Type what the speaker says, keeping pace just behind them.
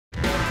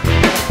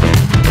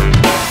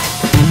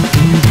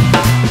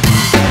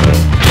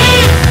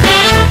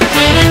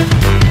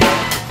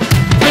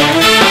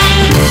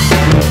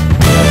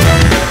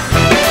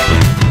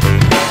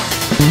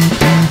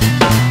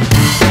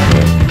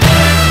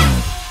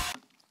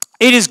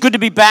It is good to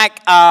be back.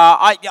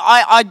 I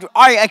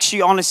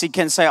actually honestly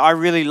can say I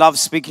really love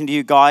speaking to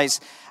you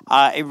guys.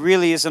 It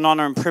really is an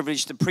honor and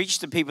privilege to preach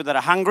to people that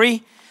are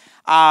hungry.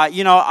 I'm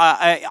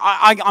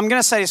going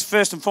to say this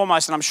first and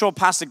foremost, and I'm sure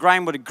Pastor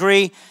Graham would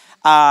agree,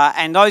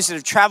 and those that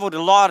have traveled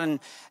a lot, and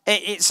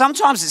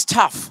sometimes it's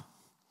tough.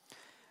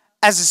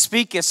 As a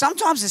speaker,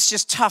 sometimes it's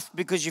just tough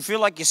because you feel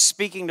like you're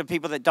speaking to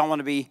people that don't want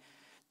to be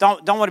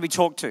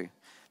talked to.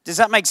 Does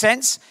that make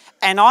sense?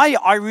 And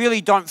I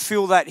really don't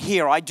feel that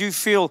here. I do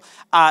feel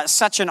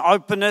such an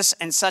openness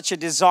and such a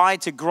desire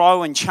to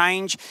grow and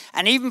change.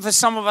 And even for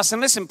some of us,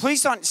 and listen,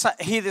 please don't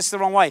hear this the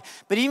wrong way,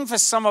 but even for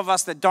some of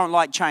us that don't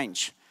like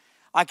change,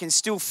 I can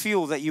still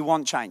feel that you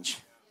want change.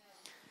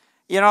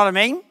 You know what I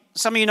mean?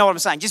 Some of you know what I'm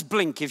saying. Just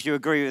blink if you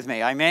agree with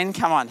me. Amen?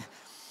 Come on.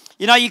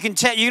 You know, you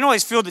can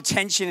always feel the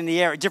tension in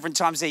the air at different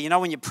times there, you know,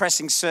 when you're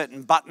pressing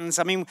certain buttons.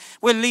 I mean,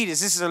 we're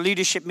leaders. This is a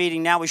leadership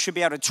meeting now. We should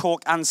be able to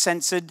talk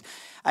uncensored.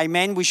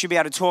 Amen. We should be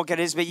able to talk it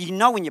is. But you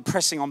know when you're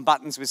pressing on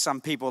buttons with some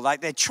people,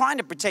 like they're trying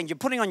to pretend. You're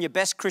putting on your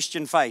best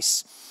Christian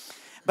face,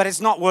 but it's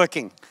not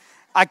working.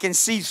 I can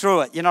see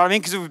through it, you know what I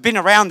mean? Because we've been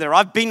around there.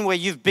 I've been where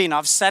you've been.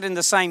 I've sat in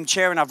the same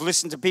chair and I've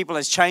listened to people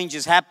as change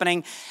is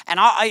happening. And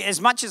as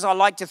much as I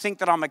like to think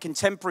that I'm a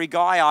contemporary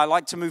guy, I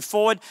like to move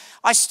forward,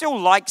 I still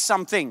like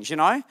some things, you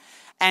know?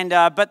 And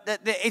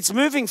but it's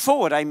moving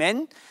forward,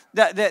 amen?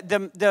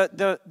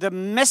 The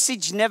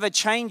message never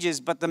changes,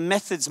 but the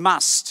methods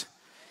must.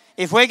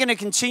 If we're going to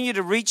continue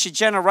to reach a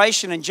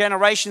generation and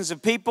generations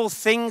of people,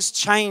 things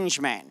change,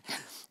 man.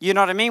 You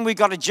know what I mean? We've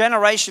got a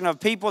generation of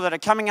people that are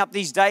coming up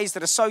these days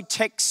that are so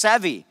tech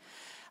savvy.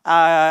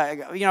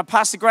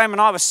 Pastor Graham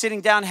and I were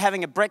sitting down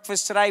having a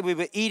breakfast today. We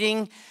were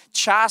eating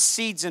char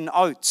seeds and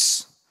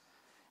oats.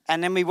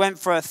 And then we went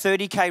for a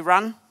 30K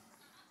run.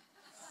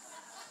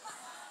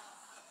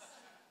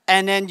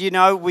 And then, you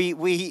know, we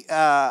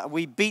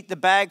beat the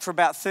bag for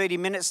about 30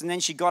 minutes, and then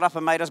she got up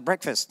and made us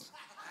breakfast.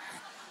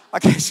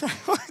 Okay, so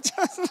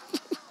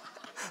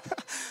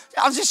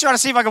I was just trying to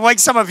see if I could wake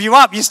some of you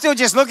up. You're still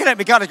just looking at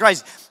me kind of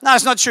crazy. No,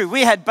 it's not true.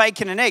 We had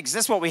bacon and eggs.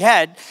 That's what we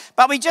had.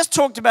 But we were just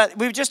talking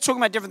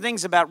about different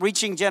things about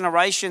reaching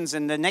generations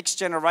and the next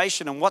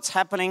generation and what's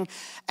happening.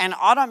 And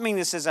I don't mean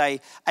this as a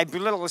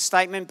belittle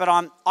statement,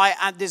 but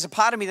there's a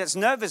part of me that's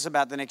nervous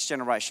about the next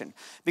generation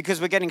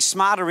because we're getting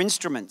smarter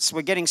instruments.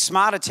 We're getting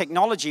smarter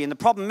technology. And the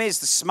problem is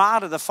the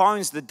smarter the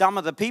phones, the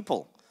dumber the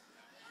people.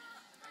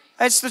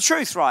 It's the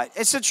truth, right?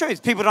 It's the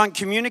truth. People don't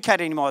communicate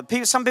anymore.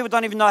 Some people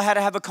don't even know how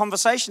to have a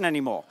conversation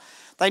anymore.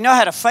 They know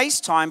how to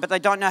FaceTime, but they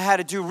don't know how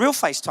to do real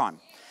FaceTime.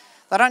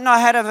 They don't know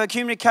how to have a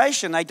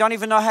communication. They don't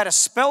even know how to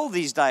spell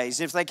these days.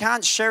 If they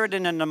can't share it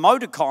in an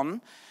emoticon,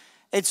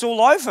 it's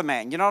all over,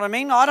 man. You know what I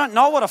mean? I don't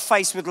know what a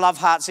face with love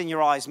hearts in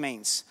your eyes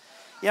means.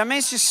 You know what I mean?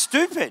 It's just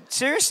stupid.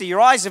 Seriously,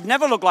 your eyes have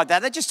never looked like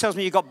that. That just tells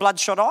me you've got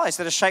bloodshot eyes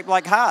that are shaped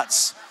like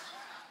hearts.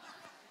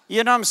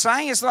 You know what I'm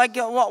saying? It's like,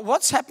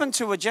 what's happened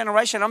to a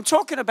generation? I'm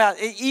talking about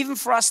even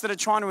for us that are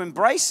trying to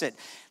embrace it.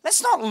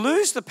 Let's not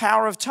lose the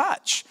power of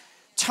touch.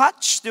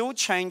 Touch still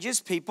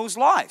changes people's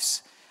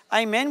lives.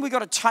 Amen. We've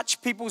got to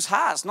touch people's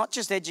hearts, not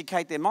just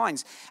educate their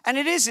minds. And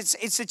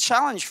it's a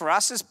challenge for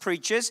us as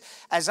preachers,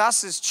 as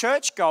us as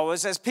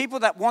churchgoers, as people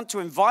that want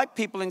to invite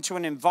people into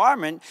an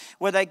environment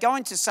where they go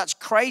into such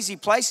crazy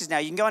places now.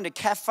 You can go into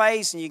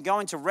cafes and you can go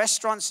into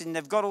restaurants and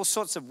they've got all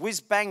sorts of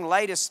whiz-bang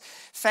latest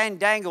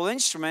fandangle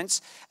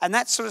instruments and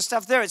that sort of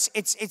stuff there.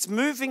 It's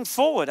moving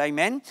forward,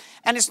 amen.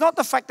 And it's not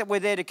the fact that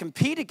we're there to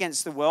compete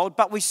against the world,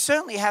 but we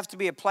certainly have to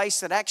be a place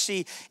that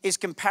actually is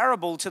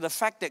comparable to the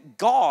fact that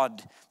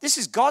this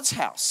is God's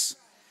house.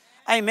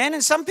 Amen.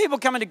 And some people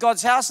come into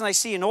God's house and they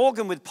see an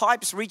organ with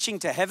pipes reaching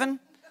to heaven.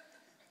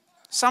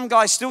 Some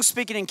guy's still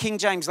speaking in King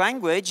James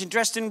language and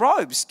dressed in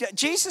robes.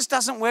 Jesus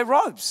doesn't wear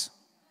robes.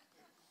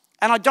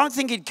 And I don't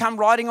think he'd come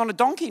riding on a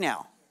donkey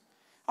now.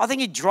 I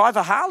think he'd drive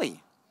a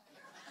Harley.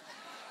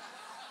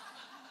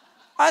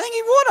 I think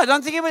he would. I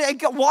don't think he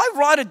would. Why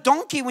ride a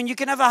donkey when you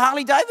can have a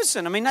Harley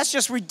Davidson? I mean, that's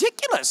just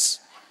ridiculous.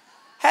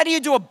 How do you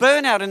do a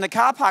burnout in the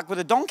car park with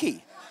a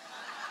donkey?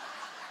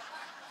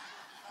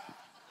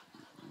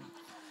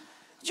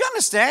 Do you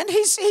understand?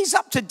 He's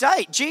up to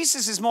date.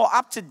 Jesus is more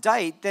up to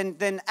date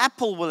than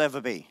Apple will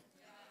ever be.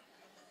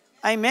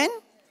 Amen?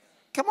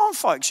 Come on,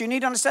 folks. You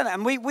need to understand that.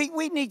 And we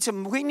need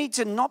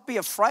to not be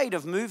afraid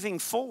of moving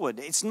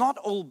forward. It's not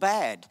all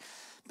bad.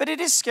 But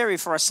it is scary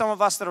for us. Some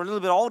of us that are a little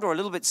bit older or a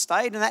little bit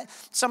staid, and that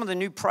some of the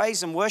new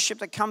praise and worship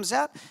that comes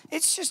out,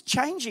 it's just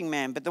changing,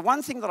 man. But the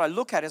one thing that I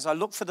look at is I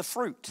look for the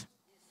fruit.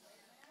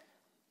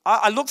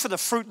 I look for the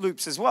Fruit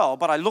Loops as well,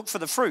 but I look for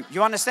the fruit.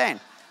 You understand?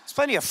 There's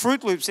plenty of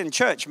Fruit Loops in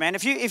church, man.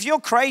 If you're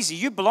crazy,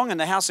 you belong in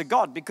the house of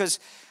God because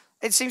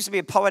it seems to be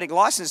a poetic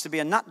license to be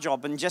a nut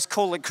job and just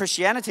call it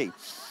Christianity.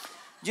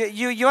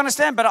 You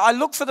understand? But I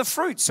look for the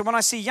fruit. So when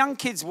I see young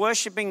kids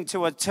worshiping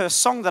to a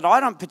song that I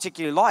don't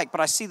particularly like,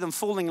 but I see them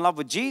falling in love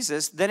with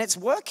Jesus, then it's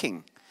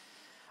working.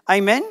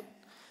 Amen?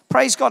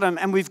 Praise God.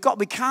 And we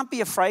can't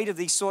be afraid of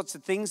these sorts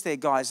of things there,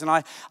 guys. And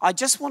I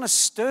just want to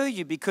stir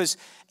you because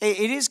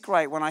it is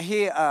great when I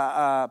hear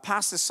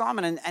Pastor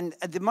Simon and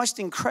the most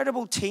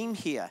incredible team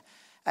here.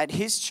 at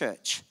his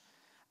church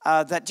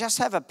that just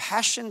have a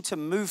passion to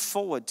move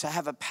forward, to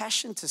have a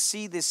passion to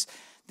see this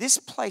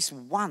place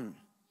won.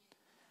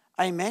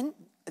 Amen?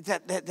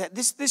 That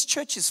this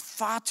church is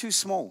far too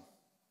small.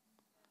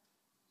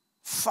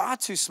 Far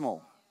too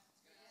small.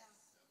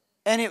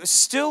 And it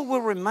still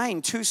will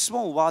remain too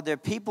small while there are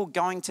people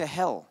going to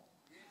hell.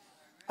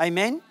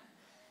 Amen?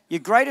 Your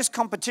greatest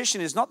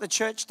competition is not the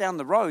church down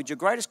the road. Your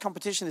greatest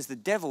competition is the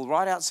devil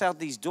right outside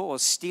these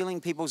doors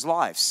stealing people's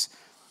lives.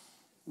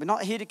 We're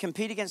not here to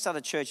compete against other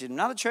churches. If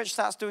another church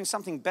starts doing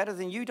something better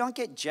than you, don't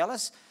get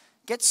jealous.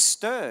 Get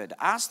stirred.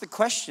 Ask the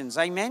questions.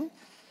 Amen?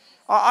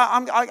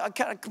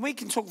 We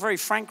can talk very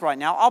frank right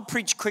now. I'll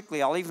preach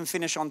quickly. I'll even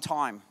finish on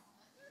time.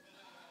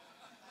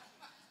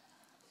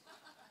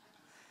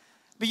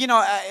 But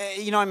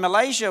in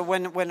Malaysia,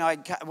 when I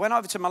went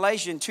over to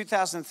Malaysia in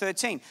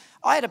 2013,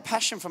 I had a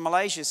passion for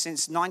Malaysia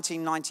since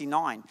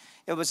 1999.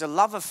 It was a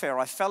love affair.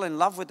 I fell in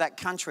love with that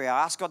country.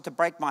 I asked God to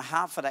break my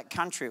heart for that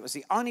country. It was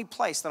the only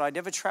place that I'd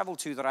ever traveled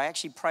to that I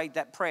actually prayed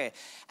that prayer.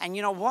 And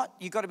you know what?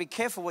 You've got to be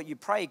careful what you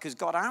pray because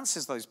God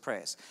answers those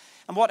prayers.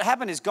 And what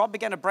happened is God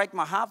began to break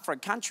my heart for a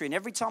country. And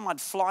every time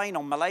I'd fly in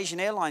on Malaysian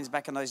Airlines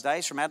back in those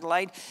days from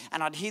Adelaide,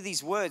 and I'd hear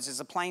these words as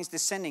the plane's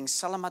descending,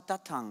 Selamat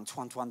datang,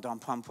 tuan tuan dan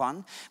puan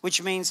puan,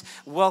 which means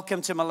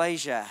welcome to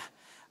Malaysia,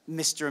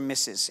 Mr. and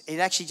Mrs. It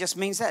actually just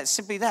means that, it's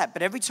simply that.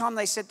 But every time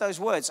they said those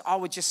words,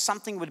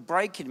 something would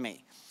break in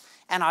me.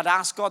 And I'd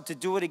ask God to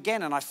do it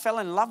again. And I fell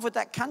in love with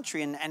that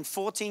country. And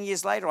 14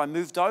 years later, I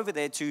moved over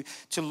there to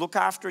look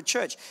after a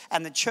church.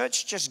 And the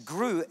church just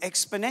grew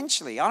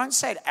exponentially. I don't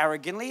say it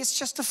arrogantly. It's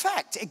just a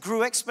fact. It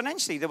grew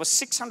exponentially. There were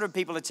 600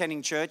 people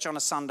attending church on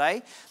a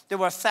Sunday. There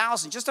were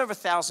just over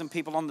 1,000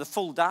 people on the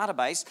full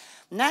database.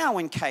 Now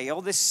in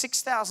KL, there's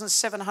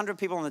 6,700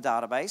 people on the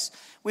database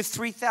with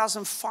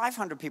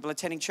 3,500 people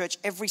attending church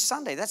every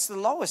Sunday. That's the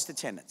lowest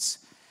attendance.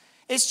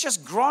 It's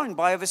just grown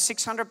by over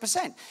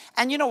 600%.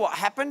 And you know what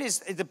happened is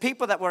the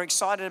people that were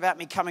excited about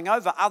me coming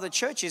over, other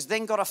churches,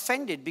 then got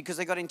offended because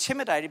they got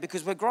intimidated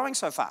because we're growing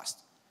so fast.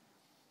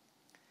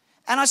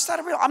 And I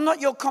started realizing, I'm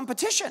not your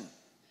competition.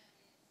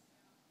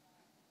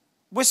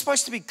 We're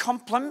supposed to be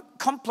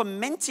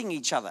complementing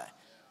each other.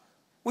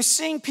 We're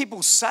seeing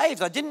people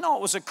saved. I didn't know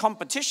it was a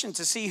competition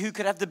to see who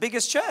could have the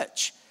biggest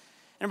church.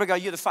 And we go,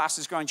 you're the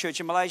fastest growing church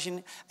in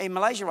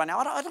Malaysia right now.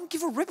 I don't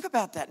give a rip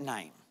about that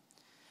name.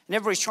 And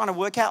everybody's trying to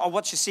work out,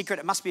 what's your secret?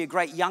 It must be a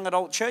great young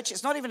adult church.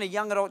 It's not even a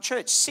young adult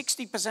church.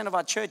 60% of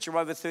our church are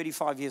over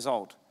 35 years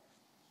old.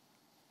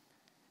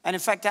 And in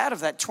fact, out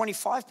of that,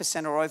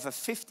 25% are over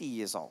 50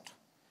 years old.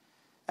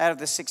 Out of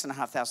the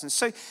 6,500.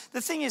 So the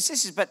thing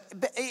is, but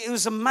it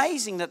was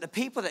amazing that the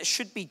people that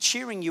should be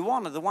cheering you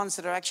on are the ones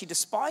that are actually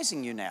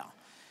despising you now.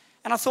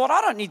 And I thought,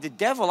 I don't need the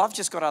devil. I've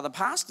just got other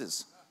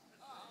pastors.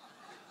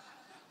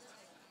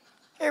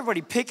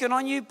 Everybody picking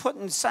on you,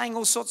 saying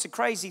all sorts of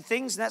crazy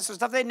things and that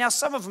sort of stuff. Now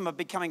some of them are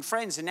becoming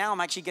friends, and now I'm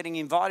actually getting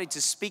invited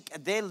to speak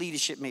at their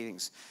leadership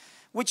meetings,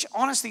 which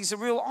honestly is a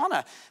real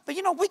honor. But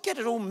we get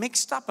it all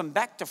mixed up and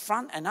back to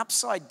front and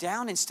upside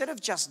down instead of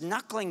just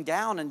knuckling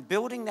down and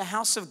building the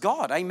house of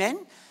God. Amen?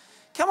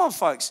 Come on,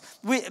 folks.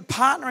 We're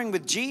partnering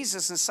with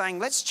Jesus and saying,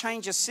 let's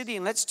change a city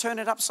and let's turn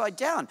it upside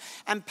down.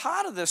 And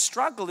part of the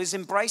struggle is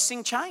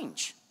embracing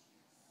change.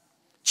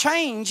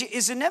 Change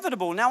is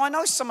inevitable. Now, I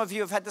know some of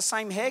you have had the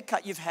same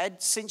haircut you've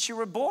had since you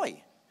were a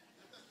boy.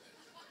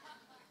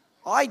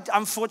 I,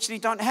 unfortunately,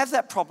 don't have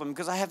that problem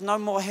because I have no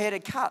more hair to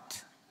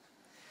cut.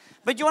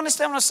 But you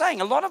understand what I'm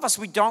saying? A lot of us,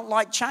 we don't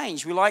like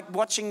change. We like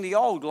watching the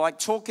old, like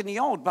talking the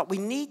old. But we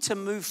need to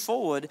move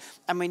forward,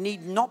 and we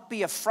need not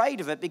be afraid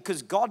of it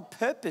because God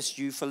purposed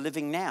you for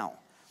living now.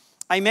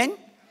 Amen?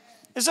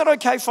 Is that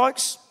okay,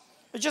 folks?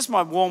 It's just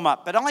my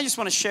warm-up. But I just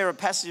want to share a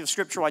passage of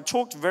Scripture. I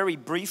talked very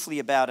briefly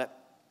about it.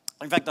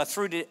 In fact, I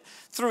threw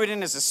it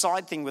in as a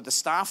side thing with the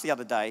staff the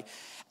other day.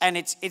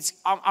 And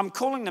I'm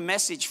calling the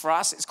message for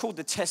us, it's called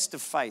the test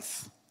of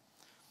faith.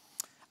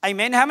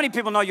 Amen. How many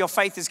people know your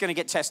faith is going to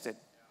get tested?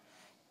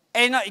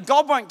 And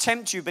God won't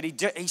tempt you, but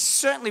he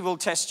certainly will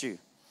test you.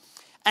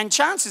 And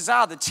chances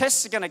are the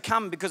tests are going to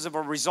come because of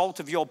a result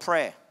of your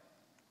prayer.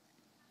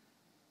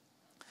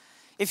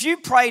 If you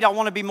prayed, I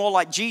want to be more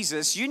like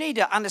Jesus, you need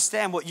to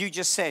understand what you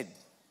just said.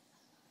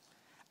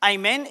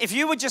 Amen. If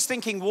you were just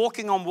thinking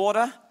walking on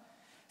water,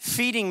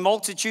 feeding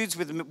multitudes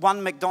with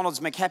one McDonald's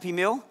McHappy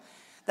meal,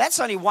 that's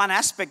only one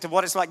aspect of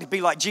what it's like to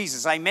be like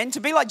Jesus. Amen. To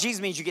be like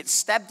Jesus means you get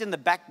stabbed in the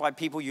back by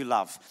people you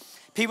love,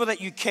 people that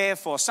you care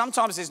for.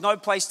 Sometimes there's no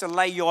place to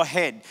lay your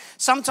head.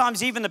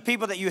 Sometimes even the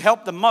people that you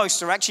help the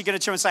most are actually going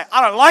to turn and say,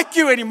 I don't like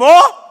you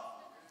anymore.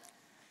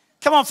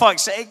 Come on,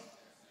 folks.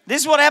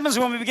 This is what happens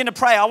when we begin to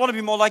pray. I want to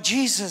be more like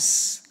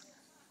Jesus.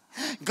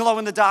 Glow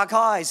in the dark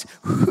eyes.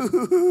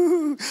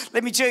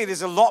 Let me tell you,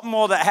 there's a lot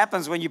more that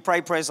happens when you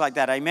pray prayers like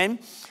that. Amen.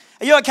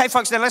 Are you okay,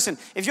 folks? Now listen,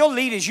 if you're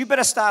leaders, you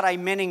better start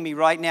amening me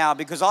right now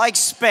because I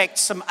expect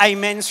some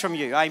amens from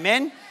you.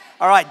 Amen?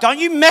 All right, don't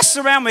you mess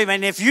around with me.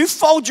 And if you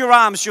fold your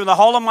arms during the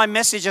whole of my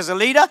message as a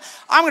leader,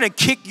 I'm going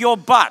to kick your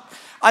butt.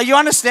 You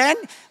understand?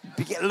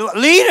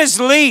 Leaders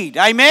lead.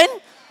 Amen?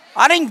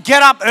 I didn't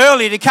get up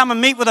early to come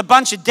and meet with a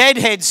bunch of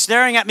deadheads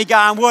staring at me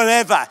going,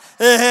 whatever.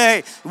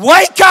 Hey,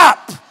 wake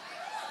up!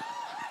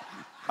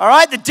 All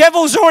right, the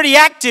devil's already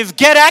active.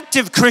 Get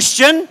active,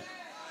 Christian.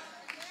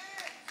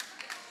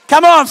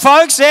 Come on,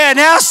 folks. Yeah,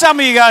 now some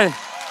of you go,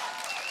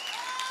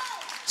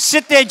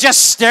 sit there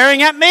just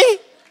staring at me.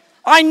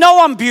 I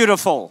know I'm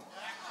beautiful.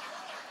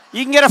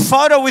 You can get a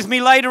photo with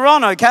me later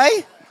on,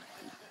 okay?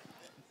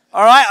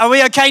 All right, are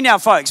we okay now,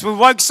 folks? We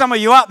woke some of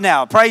you up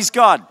now. Praise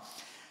God.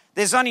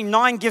 There's only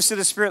 9 gifts of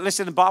the Spirit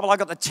listed in the Bible. I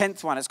got the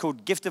 10th one. It's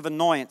called gift of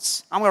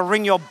annoyance. I'm going to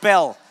ring your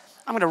bell.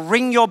 I'm going to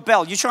ring your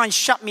bell. You try and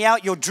shut me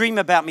out, you'll dream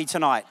about me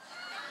tonight.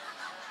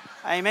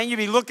 Amen. You'll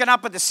be looking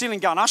up at the ceiling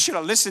going, I should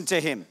have listened to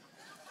him.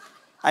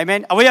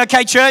 Amen. Are we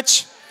okay,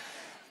 church?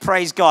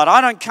 Praise God.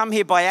 I don't come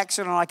here by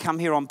accident. I come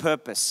here on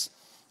purpose.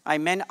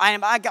 Amen. I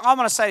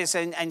want to say this,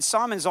 and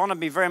Simon's honored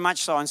me very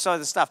much so, and so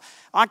the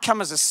stuff. I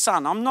come as a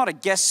son. I'm not a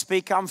guest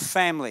speaker. I'm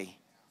family.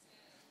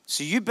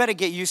 So you better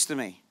get used to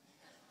me,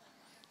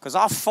 because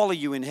I'll follow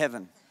you in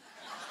heaven.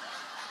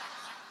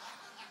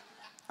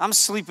 I'm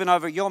sleeping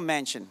over at your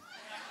mansion.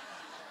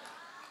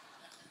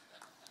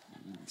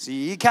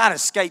 See, you can't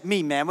escape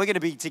me, man. We're going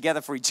to be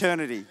together for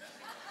eternity.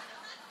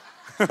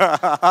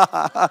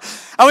 Are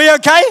we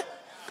okay?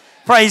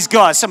 Praise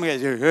God. Somebody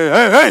goes,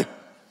 hey.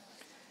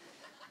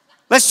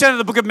 Let's turn to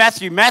the book of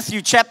Matthew.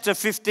 Matthew chapter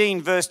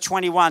 15, verse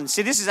 21.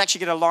 See, this is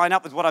actually going to line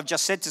up with what I've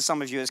just said to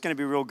some of you. It's going to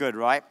be real good,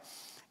 right?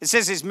 It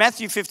says this,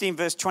 Matthew 15,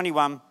 verse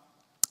 21.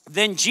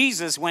 Then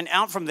Jesus went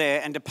out from there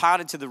and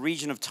departed to the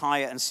region of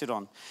Tyre and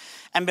Sidon.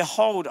 And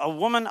behold, a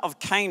woman of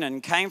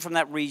Canaan came from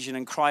that region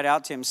and cried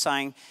out to him,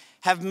 saying,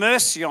 have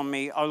mercy on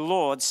me, O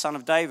Lord, son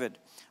of David.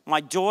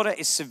 My daughter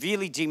is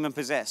severely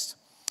demon-possessed.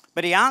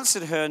 But he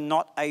answered her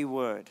not a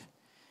word.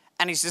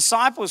 And his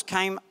disciples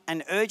came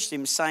and urged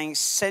him, saying,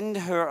 send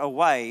her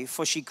away,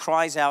 for she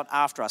cries out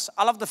after us.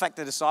 I love the fact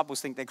the disciples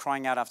think they're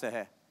crying out after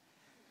her.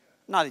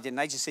 No, they didn't.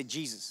 They just said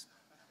Jesus.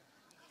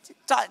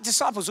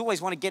 Disciples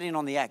always want to get in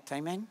on the act,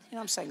 amen? You know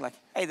what I'm saying? Like,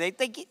 hey,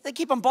 they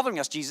keep on bothering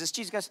us, Jesus.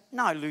 Jesus goes,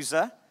 no,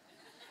 loser.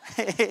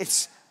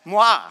 It's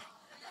moi.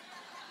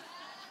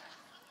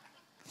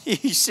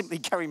 You simply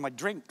carry my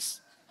drinks.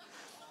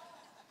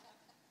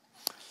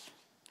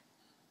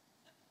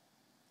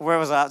 Where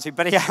was I up to?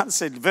 But he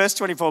answered, verse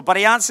 24, but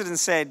he answered and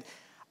said,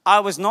 I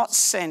was not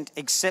sent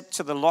except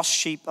to the lost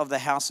sheep of the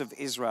house of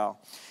Israel.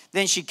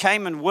 Then she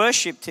came and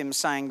worshipped him,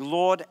 saying,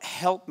 Lord,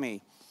 help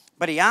me.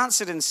 But he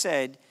answered and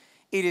said,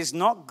 it is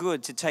not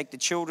good to take the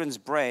children's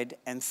bread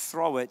and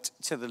throw it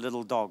to the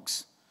little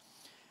dogs.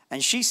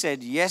 And she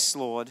said, yes,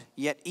 Lord,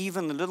 yet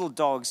even the little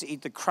dogs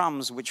eat the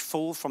crumbs which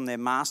fall from their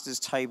master's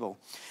table.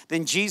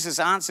 Then Jesus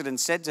answered and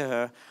said to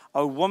her,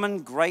 O woman,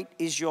 great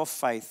is your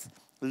faith.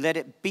 Let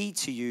it be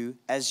to you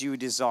as you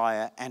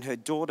desire. And her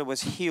daughter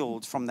was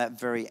healed from that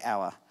very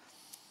hour.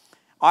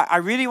 I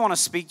really want to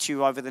speak to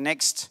you over the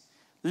next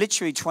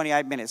literally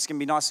 28 minutes. It's going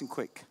to be nice and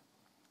quick.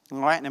 All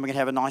right, and then we're going to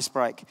have a nice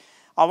break.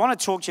 I want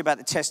to talk to you about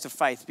the test of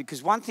faith,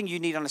 because one thing you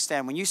need to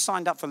understand, when you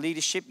signed up for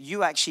leadership,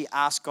 you actually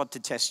asked God to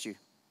test you.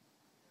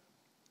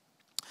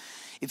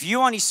 If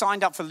you only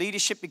signed up for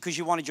leadership because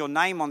you wanted your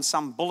name on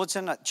some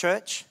bulletin at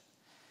church,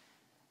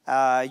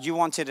 you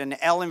wanted an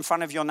L in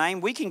front of your name,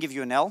 we can give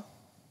you an L.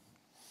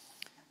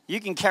 You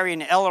can carry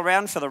an L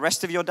around for the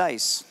rest of your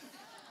days.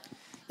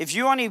 If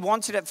you only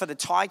wanted it for the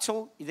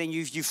title, then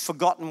you've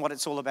forgotten what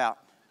it's all about.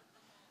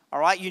 All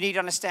right, you need to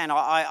understand.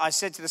 I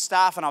said to the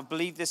staff, and I've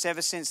believed this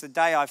ever since the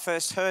day I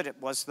first heard it,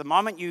 was the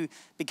moment you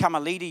become a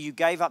leader, you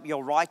gave up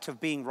your right of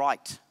being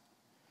right.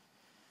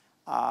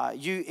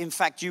 In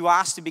fact, you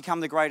asked to become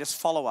the greatest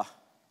follower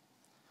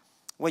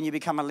when you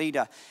become a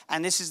leader.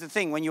 And this is the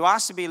thing. When you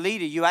ask to be a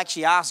leader, you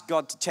actually ask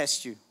God to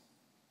test you.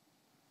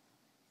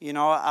 You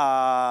know,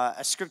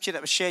 a scripture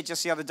that was shared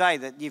just the other day,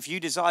 that if you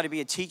desire to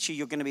be a teacher,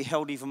 you're going to be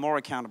held even more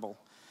accountable.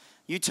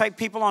 You take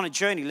people on a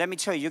journey, let me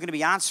tell you, you're going to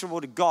be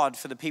answerable to God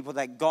for the people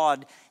that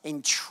God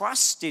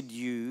entrusted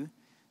you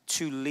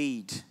to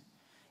lead.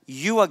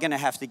 You are going to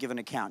have to give an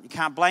account. You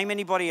can't blame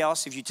anybody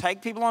else. If you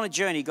take people on a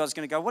journey, God's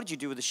going to go, what did you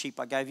do with the sheep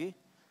I gave you?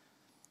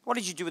 What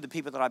did you do with the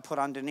people that I put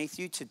underneath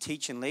you to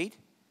teach and lead?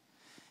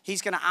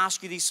 He's going to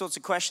ask you these sorts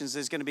of questions.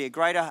 There's going to be a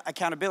greater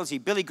accountability.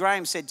 Billy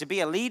Graham said, to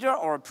be a leader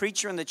or a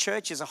preacher in the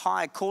church is a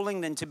higher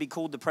calling than to be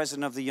called the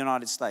President of the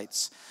United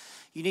States.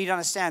 You need to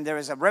understand there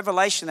is a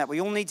revelation that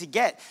we all need to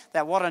get,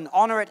 that what an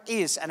honor it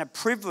is and a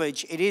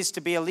privilege it is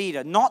to be a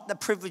leader. Not the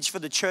privilege for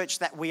the church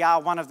that we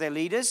are one of their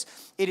leaders.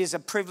 It is a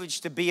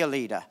privilege to be a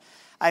leader.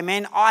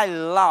 Amen. I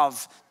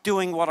love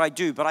doing what I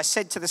do. But I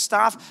said to the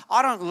staff,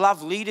 I don't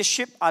love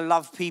leadership. I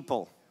love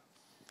people.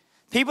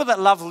 People that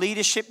love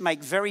leadership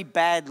make very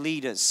bad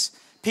leaders.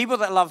 People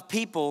that love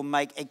people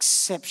make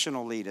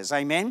exceptional leaders.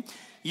 Amen.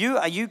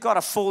 You got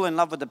to fall in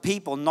love with the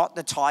people, not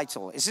the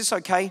title. Is this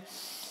okay?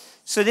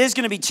 So there's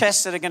going to be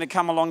tests that are going to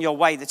come along your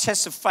way, the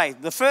tests of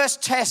faith. The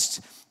first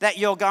test that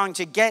you're going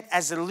to get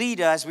as a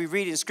leader, as we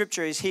read in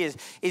Scripture,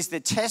 is the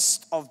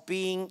test of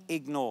being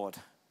ignored.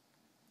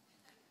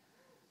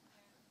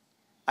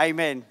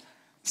 Amen.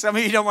 Some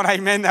of you don't want to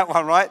amen that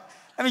one, right?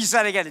 Let me just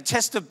say it again, the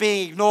test of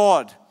being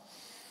ignored.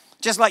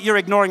 Just like you're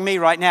ignoring me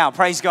right now.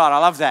 Praise God. I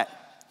love that.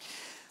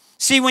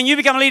 See, when you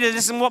become a leader,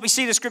 this is what we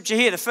see the scripture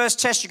here. The first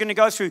test you're going to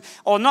go through,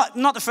 or not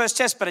the first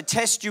test, but a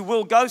test you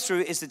will go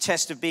through is the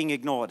test of being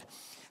ignored.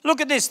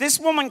 Look at this. This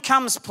woman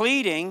comes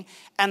pleading,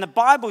 and the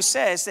Bible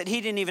says that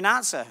he didn't even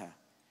answer her.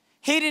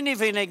 He didn't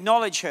even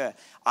acknowledge her.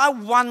 I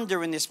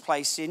wonder in this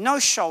place here, no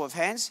show of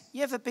hands,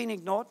 you ever been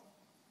ignored?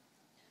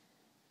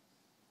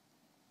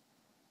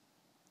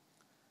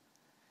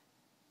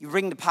 You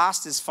ring the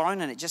pastor's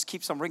phone and it just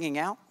keeps on ringing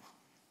out.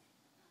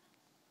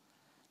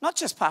 Not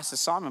just Pastor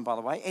Simon, by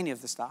the way, any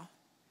of the staff.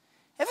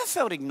 Ever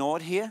felt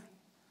ignored here?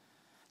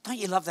 Don't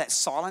you love that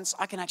silence?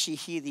 I can actually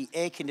hear the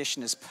air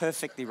conditioners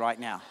perfectly right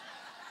now.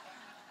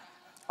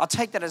 I'll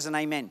take that as an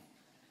amen.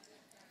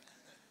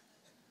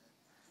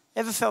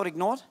 Ever felt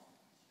ignored?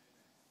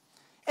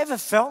 Ever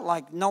felt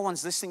like no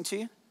one's listening to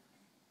you?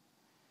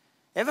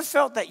 Ever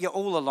felt that you're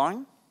all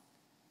alone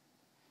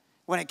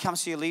when it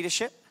comes to your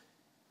leadership?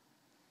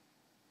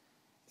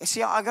 You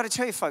see, I've got to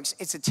tell you, folks,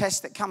 it's a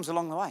test that comes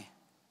along the way.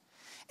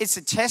 It's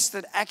a test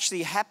that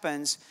actually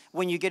happens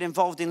when you get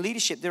involved in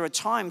leadership. There are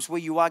times where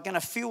you are going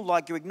to feel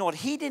like you're ignored.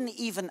 He didn't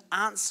even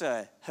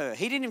answer her.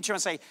 He didn't even try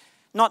and say,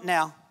 not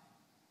now.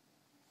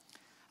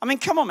 I mean,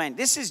 come on, man.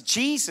 This is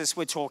Jesus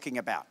we're talking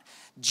about.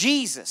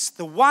 Jesus,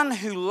 the one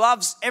who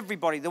loves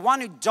everybody, the one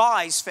who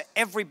dies for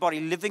everybody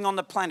living on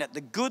the planet,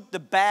 the good, the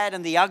bad,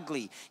 and the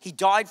ugly. He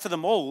died for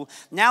them all.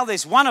 Now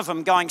there's one of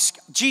them going,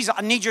 Jesus,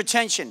 I need your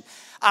attention.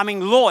 I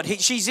mean, Lord,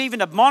 she's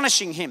even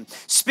admonishing him,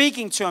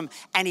 speaking to him,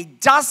 and he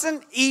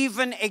doesn't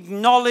even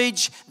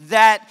acknowledge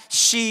that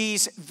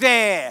she's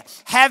there.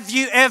 Have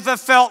you ever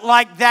felt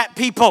like that,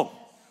 people?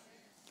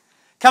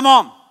 Come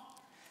on.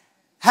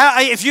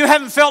 If you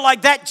haven't felt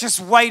like that, just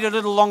wait a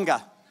little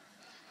longer.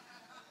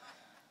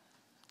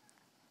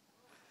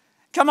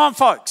 Come on,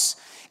 folks.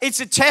 It's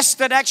a test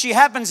that actually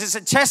happens. It's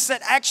a test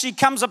that actually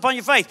comes upon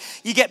your faith.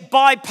 You get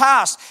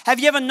bypassed. Have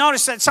you ever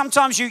noticed that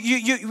sometimes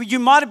you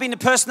might have been the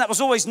person that was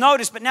always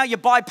noticed, but now you're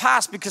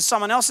bypassed because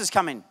someone else has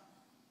come in?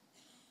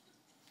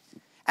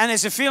 And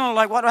there's a feeling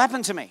like, what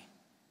happened to me?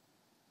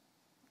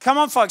 Come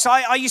on, folks.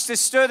 I used to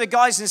stir the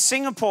guys in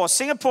Singapore.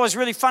 Singapore is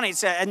really funny.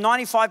 It's a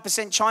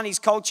 95% Chinese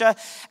culture,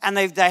 and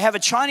they have a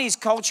Chinese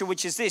culture,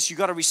 which is this. You've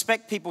got to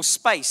respect people's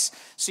space,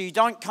 so you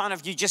don't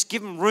you just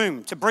give them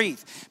room to breathe.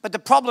 But the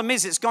problem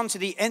is it's gone to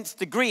the nth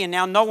degree, and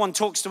now no one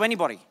talks to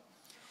anybody.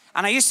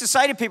 And I used to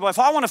say to people, if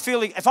I want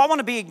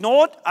to be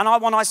ignored and I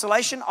want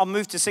isolation, I'll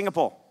move to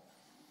Singapore.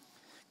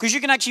 Because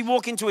you can actually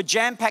walk into a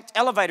jam-packed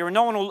elevator, and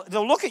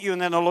they'll look at you,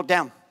 and then they'll look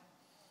down.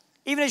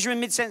 Even as you're in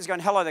mid-sentence going,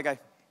 hello, they go.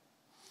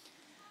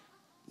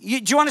 Do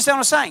you understand what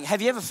I'm saying?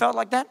 Have you ever felt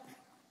like that?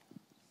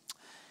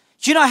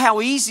 Do you know how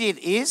easy it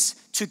is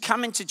to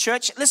come into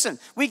church? Listen,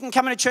 we can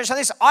come into church like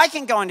this. I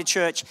can go into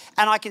church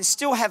and I can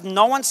still have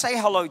no one say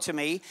hello to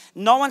me,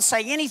 no one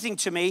say anything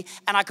to me,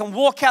 and I can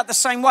walk out the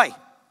same way.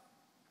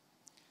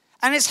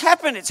 And it's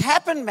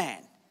happened,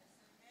 man.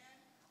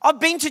 I've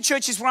been to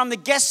churches where I'm the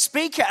guest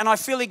speaker and I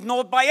feel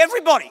ignored by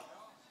everybody.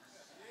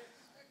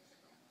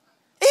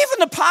 Even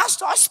the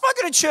pastor, I spoke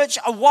at a church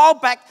a while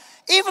back,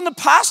 even the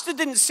pastor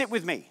didn't sit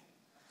with me.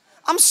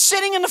 I'm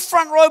sitting in the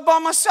front row by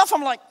myself.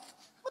 I'm like,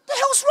 what the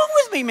hell's wrong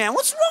with me, man?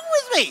 What's wrong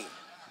with me?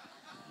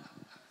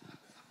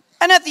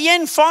 And at the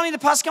end, finally, the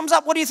pastor comes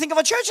up. What do you think of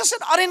our church? I said,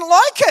 I didn't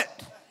like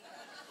it.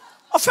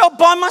 I felt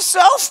by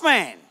myself,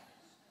 man.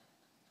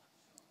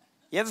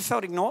 You ever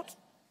felt ignored?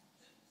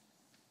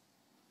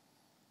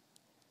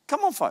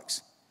 Come on,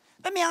 folks.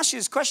 Let me ask you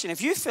this question.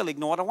 If you feel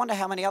ignored, I wonder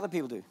how many other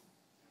people do.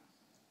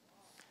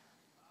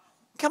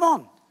 Come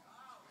on.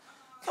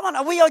 Come on,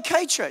 are we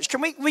okay, church?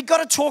 We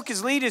got to talk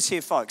as leaders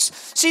here, folks.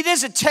 See,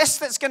 there's a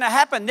test that's going to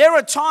happen. There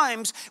are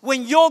times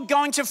when you're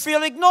going to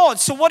feel ignored.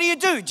 So what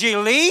do? Do you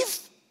leave?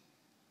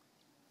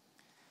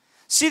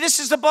 See, this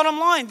is the bottom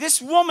line.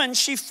 This woman,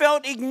 she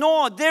felt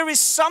ignored.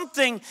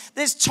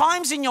 There's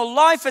times in your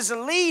life as a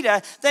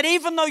leader that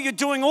even though you're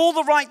doing all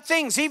the right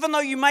things, even though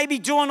you may be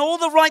doing all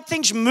the right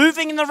things,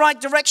 moving in the right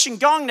direction,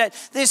 going that,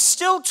 there's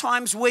still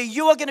times where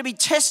you are going to be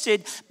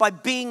tested by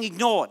being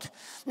ignored.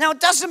 Now, it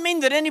doesn't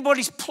mean that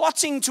anybody's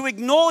plotting to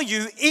ignore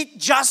you. It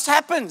just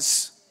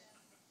happens.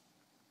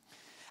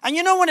 And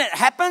you know when it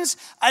happens?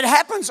 It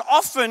happens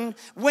often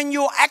when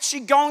you're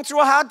actually going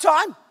through a hard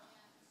time.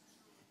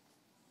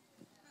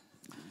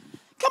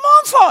 Come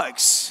on,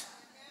 folks.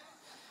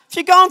 If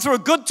you're going through a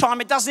good time,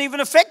 it doesn't even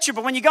affect you.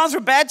 But when you're going through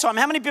a bad time,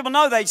 how many people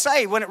know they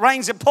say when it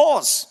rains, it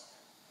pours?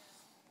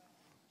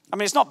 I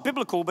mean, it's not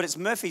biblical, but it's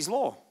Murphy's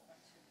Law.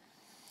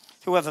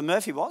 Whoever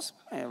Murphy was,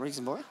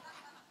 reason for it.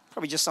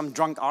 Probably just some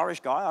drunk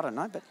Irish guy, I don't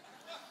know. But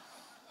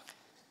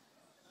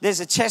there's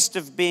a test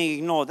of being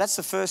ignored. That's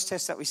the first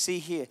test that we see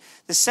here.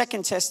 The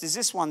second test is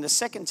this one. The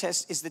second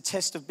test is the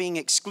test of being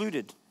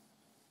excluded.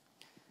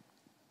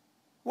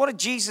 What did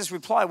Jesus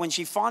reply when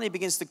she finally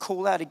begins to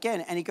call out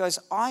again? And he goes,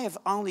 I have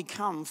only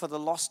come for the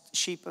lost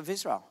sheep of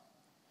Israel.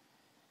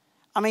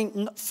 I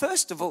mean,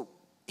 first of all,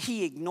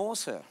 he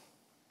ignores her.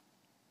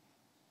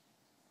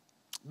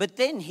 But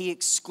then he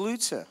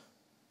excludes her.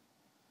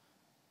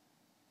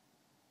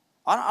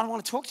 I don't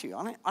want to talk to you.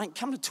 I didn't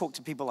come to talk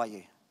to people like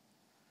you.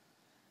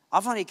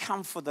 I've only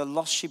come for the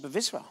lost sheep of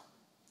Israel.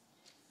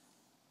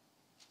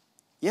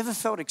 You ever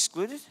felt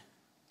excluded?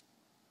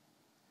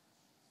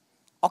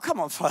 Oh, come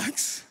on,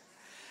 folks.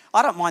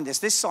 I don't mind this.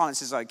 This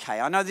silence is okay.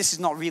 I know this is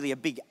not really a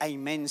big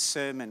amen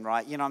sermon,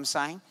 right? You know what I'm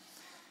saying?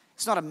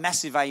 It's not a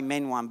massive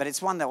amen one, but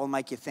it's one that will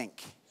make you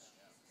think.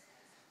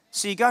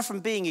 So you go from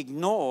being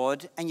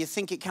ignored and you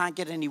think it can't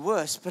get any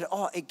worse, but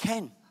it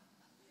can.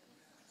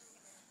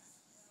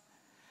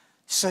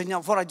 So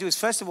now what I do is,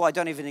 first of all, I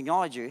don't even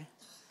acknowledge you.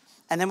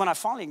 And then when I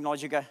finally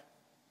acknowledge you, go,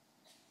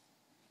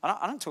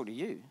 I don't talk to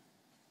you.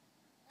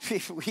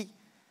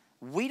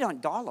 We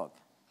don't dialogue.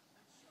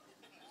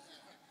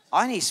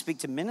 I need to speak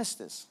to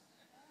ministers.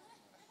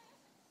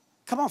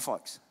 Come on,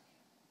 folks.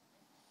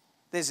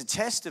 There's a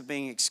test of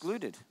being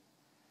excluded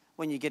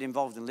when you get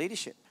involved in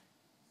leadership.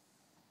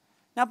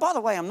 Now, by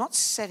the way, I'm not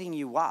setting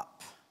you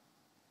up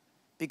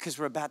because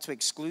we're about to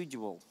exclude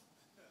you all.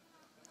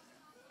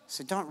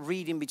 So don't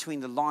read in between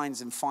the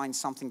lines and find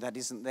something that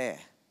isn't there.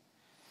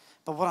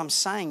 But what I'm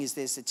saying is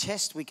there's a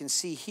test we can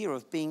see here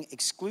of being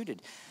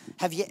excluded.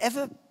 Have you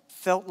ever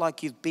felt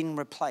like you've been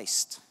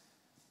replaced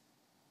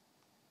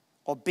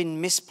or been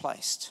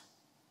misplaced,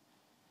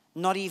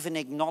 not even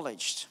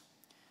acknowledged?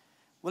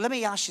 Well, let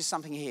me ask you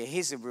something here.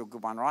 Here's a real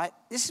good one, right?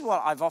 This is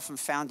what I've often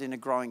found in a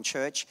growing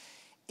church,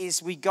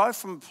 is we go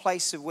from a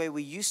place of where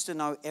we used to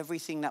know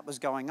everything that was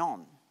going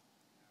on,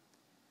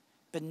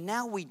 but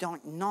now we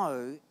don't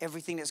know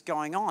everything that's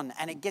going on.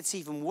 And it gets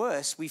even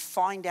worse. We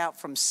find out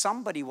from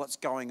somebody what's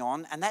going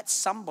on, and that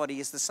somebody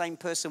is the same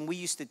person we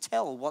used to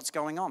tell what's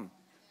going on.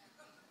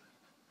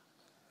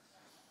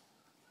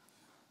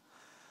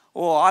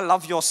 Oh, I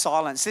love your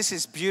silence. This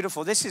is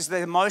beautiful. This is the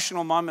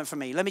emotional moment for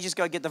me. Let me just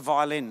go get the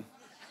violin.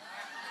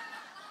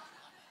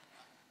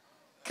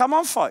 Come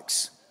on,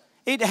 folks.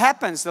 It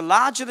happens. The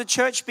larger the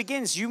church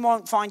begins, you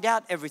won't find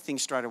out everything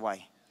straight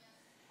away.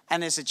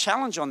 And there's a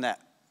challenge on that.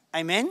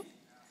 Amen?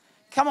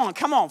 Come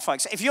on,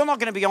 folks. If you're not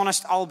going to be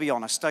honest, I'll be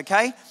honest,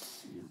 okay?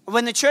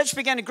 When the church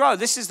began to grow,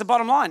 this is the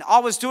bottom line. I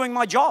was doing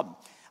my job.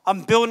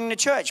 I'm building the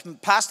church.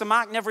 Pastor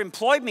Mark never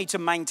employed me to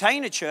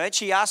maintain a church.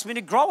 He asked me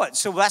to grow it.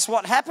 So that's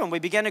what happened. We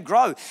began to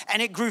grow.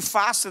 And it grew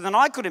faster than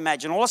I could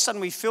imagine. All of a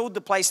sudden, we filled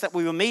the place that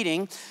we were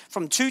meeting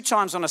from 2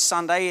 times on a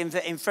Sunday in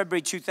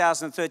February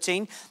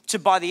 2013 to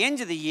by the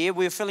end of the year,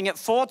 we were filling it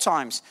 4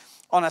 times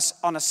on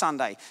a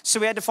Sunday. So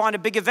we had to find a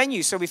bigger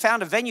venue. So we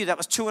found a venue that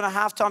was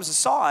 2.5 times the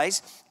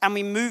size, and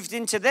we moved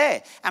into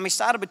there. And we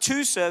started with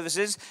 2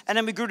 services, and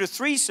then we grew to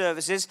 3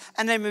 services,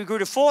 and then we grew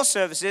to 4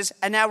 services,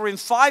 and now we're in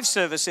 5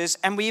 services,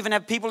 and we even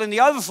have people in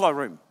the overflow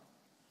room.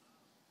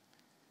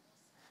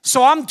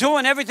 So I'm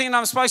doing everything that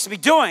I'm supposed to be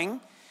doing.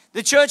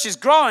 The church is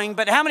growing,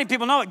 but how many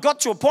people know it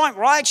got to a point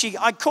where I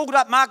called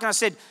up Mark and I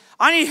said,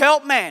 I need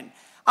help, man.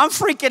 I'm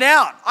freaking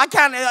out.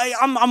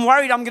 I'm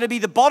worried I'm going to be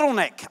the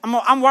bottleneck.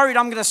 I'm worried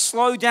I'm going to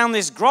slow down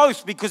this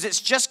growth because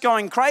it's just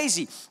going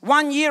crazy.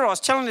 1 year, I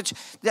was telling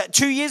that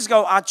 2 years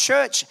ago, our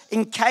church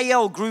in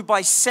KL grew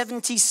by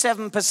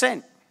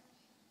 77%.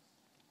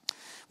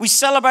 We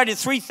celebrated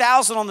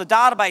 3,000 on the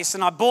database,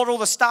 and I bought all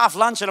the staff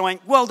lunch, and I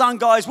went, well done,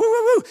 guys. Woo,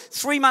 woo, woo.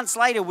 3 months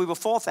later, we were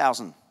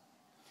 4,000.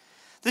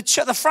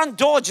 The front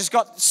door just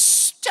got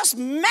just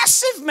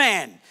massive,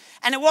 man.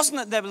 And it wasn't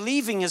that they were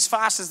leaving as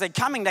fast as they're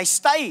coming. They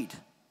stayed.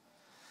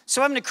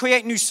 So I'm having to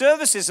create new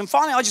services. And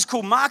finally, I just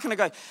called Mark and I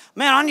go,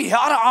 man,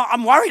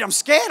 I'm worried. I'm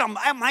scared.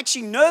 I'm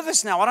actually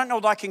nervous now. I don't know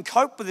that I can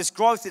cope with this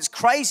growth. It's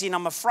crazy. And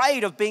I'm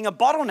afraid of being a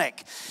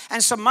bottleneck.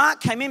 And so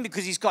Mark came in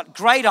because he's got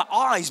greater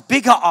eyes,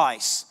 bigger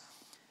eyes.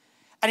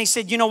 And he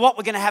said, you know what?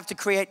 We're going to have to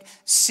create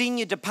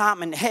senior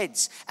department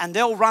heads. And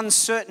they'll run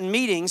certain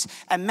meetings.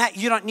 And Matt,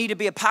 you don't need to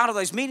be a part of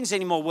those meetings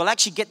anymore. We'll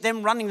actually get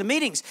them running the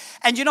meetings.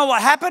 And you know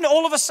what happened?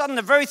 All of a sudden,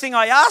 the very thing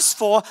I asked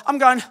for, I'm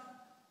going,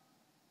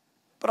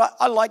 but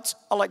I liked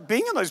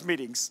being in those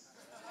meetings.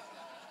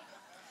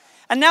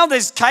 And now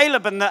there's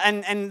Caleb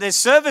and there's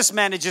service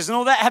managers and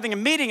all that having a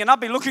meeting, and I'll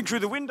be looking through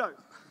the window.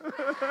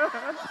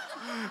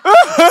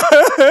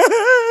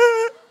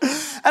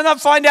 And I'd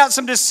find out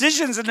some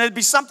decisions, and there'd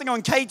be something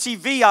on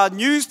KTV, our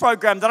news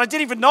program, that I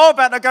didn't even know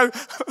about. And I go,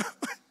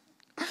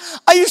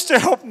 I used to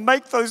help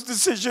make those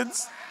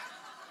decisions.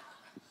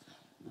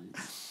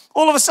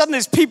 All of a sudden,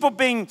 there's people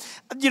being,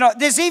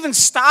 there's even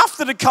staff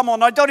that have come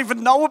on I don't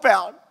even know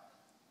about.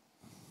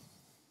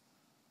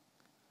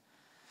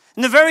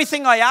 And the very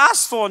thing I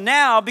asked for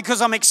now,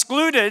 because I'm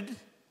excluded,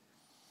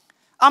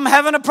 I'm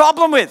having a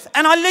problem with.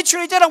 And I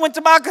literally did. I went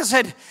to Mark and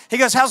said, he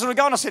goes, how's it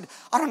going? I said,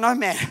 I don't know,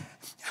 man.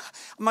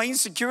 My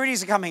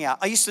insecurities are coming out.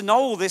 I used to know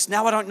all this.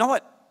 Now I don't know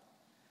it.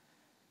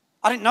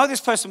 I didn't know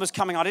this person was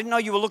coming. I didn't know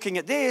you were looking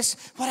at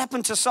this. What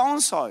happened to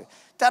so-and-so?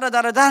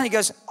 Da-da-da-da-da. And he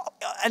goes,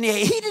 and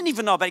he didn't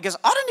even know about it. He goes,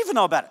 I didn't even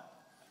know about it.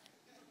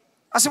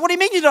 I said, what do you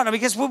mean you don't know?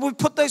 Because we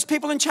put those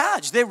people in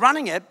charge. They're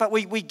running it, but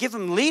we give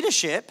them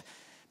leadership,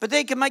 but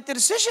they can make the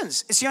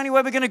decisions. It's the only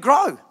way we're going to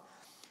grow.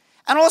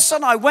 And all of a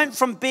sudden, I went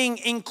from being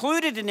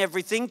included in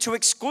everything to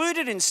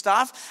excluded in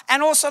stuff.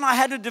 And all of a sudden, I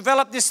had to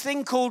develop this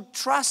thing called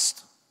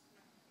trust.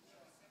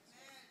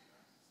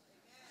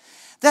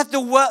 That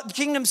the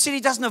Kingdom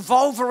City doesn't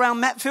evolve around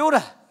Matt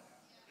Fielder.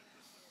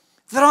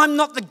 that I'm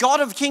not the God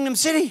of Kingdom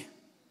City.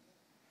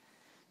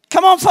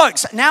 Come on,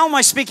 folks. Now am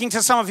I speaking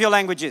to some of your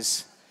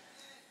languages?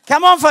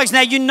 Come on, folks.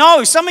 Now, you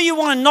know, some of you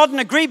want to nod and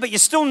agree, but you're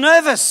still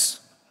nervous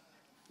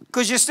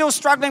because you're still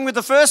struggling with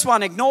the first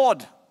one,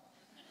 ignored.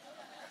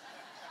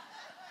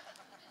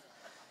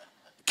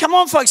 Come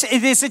on, folks.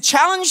 There's a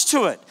challenge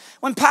to it.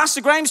 When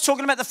Pastor Graham's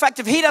talking about the fact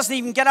that he doesn't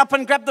even get up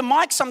and grab the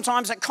mic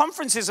sometimes at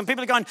conferences, and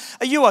people are going,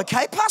 are you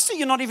okay, Pastor?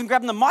 You're not even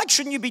grabbing the mic.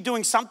 Shouldn't you be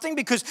doing something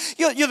because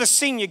you're the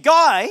senior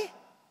guy?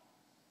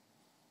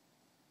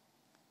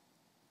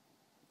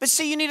 But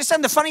see, you need to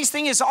understand, the funniest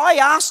thing is I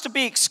asked to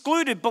be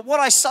excluded, but what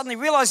I suddenly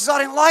realized is I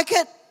didn't like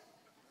it.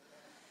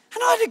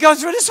 And I had to go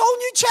through this whole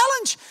new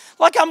challenge.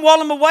 Like while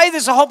I'm away,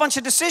 there's a whole bunch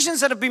of decisions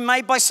that have been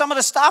made by some of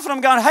the staff, and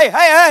I'm going,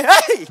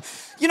 hey.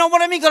 You know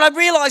what I mean? God, I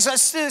realize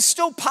there's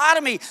still part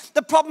of me.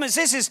 The problem is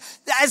this, is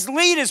as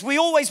leaders, we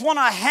always want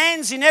our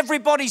hands in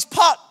everybody's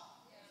pot.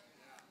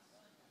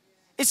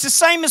 It's the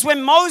same as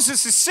when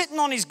Moses is sitting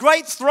on his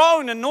great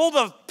throne and all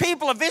the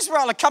people of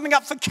Israel are coming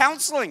up for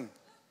counseling.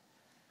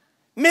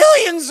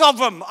 Millions of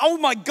them. Oh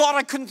my God,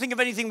 I couldn't think of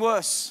anything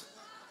worse.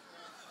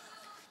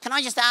 Can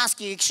I just ask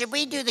you, should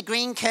we do the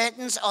green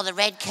curtains or the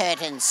red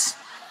curtains?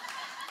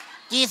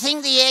 Do you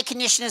think the air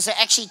conditioners are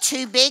actually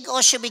too big,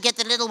 or should we get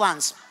the little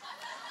ones?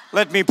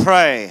 Let me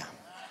pray.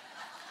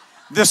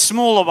 The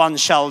smaller one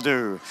shall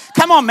do.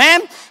 Come on,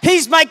 man.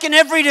 He's making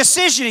every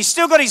decision. He's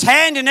still got his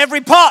hand in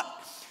every pot.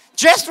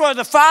 Jethro,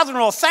 the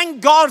father-in-law,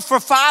 thank God for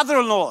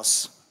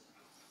father-in-laws.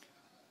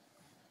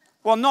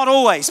 Well, not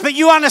always, but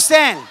you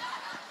understand.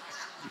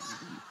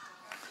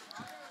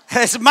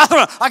 It's a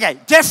mother-in-law. Okay,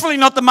 definitely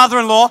not the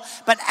mother-in-law,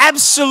 but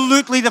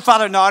absolutely the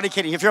father. No, I'm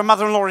kidding. If you're a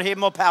mother-in-law here,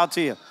 more power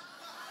to you.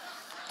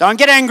 Don't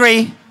get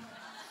angry.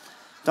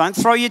 Don't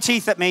throw your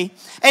teeth at me.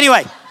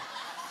 Anyway.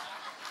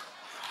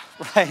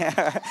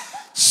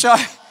 So,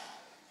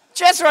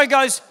 Jethro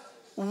goes,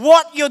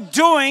 what you're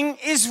doing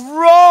is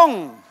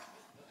wrong.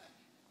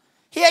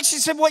 He actually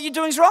said, what you're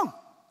doing is wrong.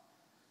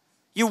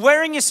 You're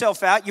wearing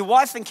yourself out. Your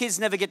wife and kids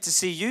never get to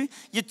see you.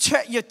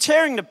 You're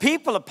tearing the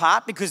people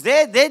apart because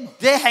they're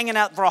hanging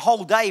out for a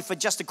whole day for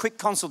just a quick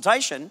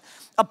consultation.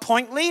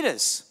 Appoint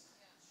leaders.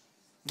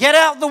 Get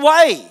out the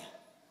way.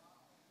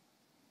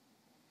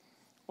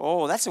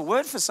 Oh, that's a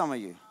word for some of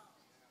you.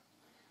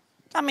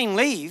 I mean,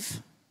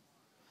 leave.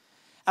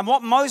 And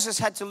what Moses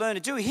had to learn to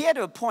do, he had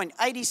to appoint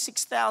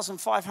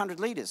 86,500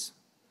 leaders.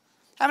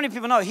 How many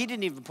people know he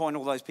didn't even appoint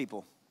all those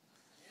people?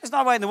 There's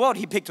no way in the world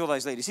he picked all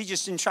those leaders. He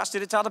just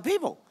entrusted it to other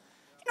people.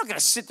 You're not going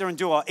to sit there and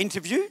do an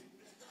interview.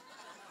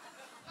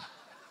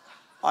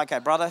 Okay,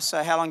 brother,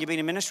 so how long you been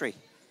in ministry?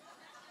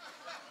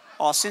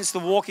 Oh, since the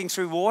walking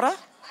through water?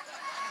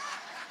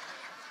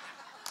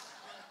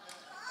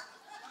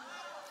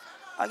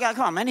 Okay,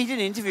 come on, man. He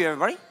didn't interview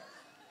everybody.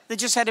 They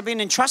just had to be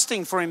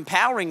entrusting for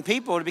empowering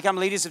people to become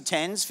leaders of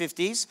 10s,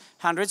 50s,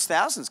 100s,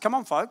 thousands. Come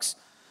on, folks.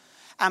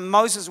 And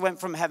Moses went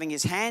from having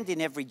his hand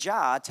in every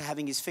jar to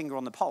having his finger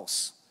on the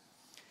pulse.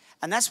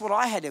 And that's what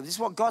I had to do. This is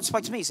what God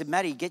spoke to me. He said,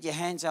 Matty, get your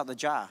hands out the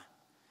jar.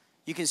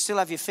 You can still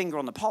have your finger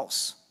on the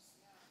pulse.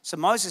 So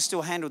Moses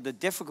still handled the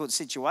difficult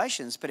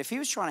situations, but if he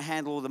was trying to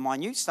handle all the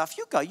minute stuff,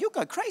 you'll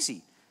go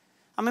crazy.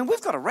 I mean,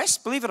 we've got to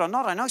rest, believe it or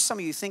not. I know some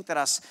of you think that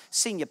us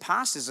senior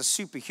pastors are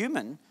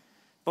superhuman,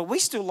 but we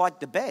still like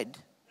the bed.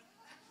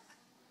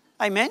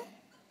 Amen?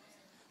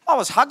 I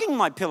was hugging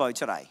my pillow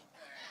today.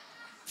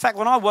 In fact,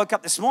 when I woke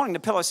up this morning, the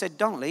pillow said,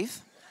 don't leave.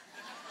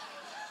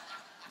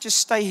 Just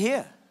stay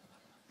here.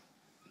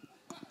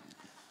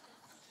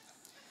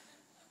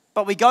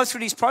 But we go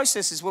through these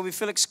processes where we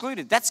feel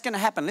excluded. That's going to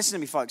happen. Listen to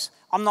me, folks.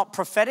 I'm not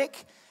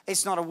prophetic.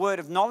 It's not a word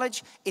of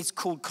knowledge. It's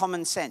called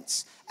common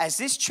sense. As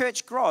this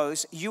church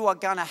grows, you are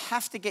going to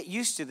have to get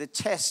used to the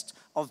test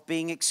of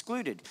being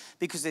excluded,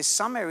 because there's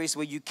some areas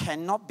where you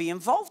cannot be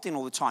involved in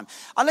all the time.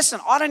 Listen,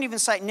 I don't even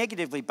say it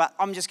negatively, but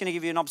I'm just going to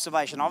give you an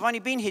observation. I've only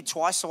been here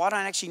twice, so I don't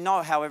actually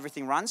know how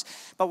everything runs.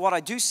 But what I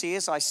do see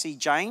is I see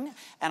Jane,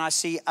 and I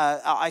see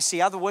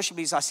other worship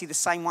leaders. I see the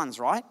same ones,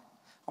 right?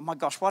 Oh my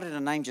gosh, why did a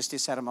name just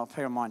diss out of my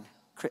pair of mine?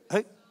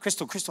 Who?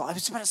 Crystal. I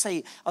was going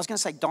to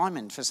say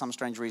Diamond for some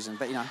strange reason,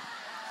 but you know.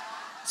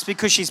 It's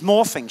because she's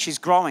morphing, she's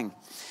growing.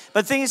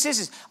 But the thing is this,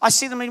 is I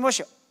see them in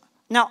worship.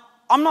 Now,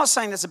 I'm not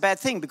saying that's a bad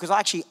thing, because I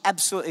actually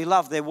absolutely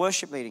love their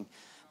worship leading.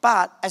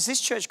 But as this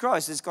church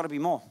grows, there's got to be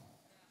more.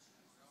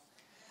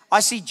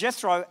 I see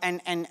Jethro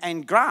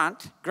and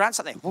Grant. Grant's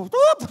up there.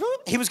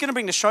 He was going to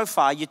bring the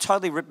shofar. You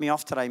totally ripped me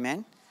off today,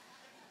 man.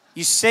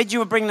 You said you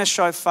were bringing the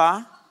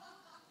shofar.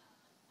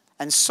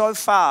 And so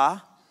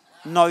far,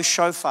 no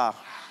shofar.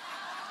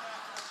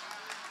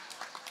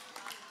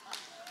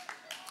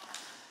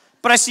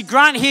 But I see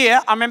Grant here.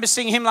 I remember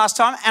seeing him last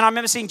time, and I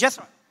remember seeing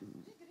Jethro.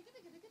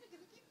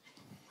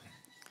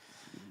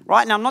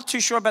 Right now, I'm not too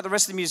sure about the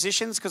rest of the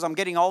musicians because I'm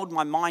getting old,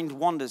 my mind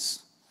wanders.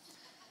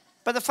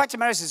 But the fact of the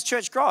matter is, as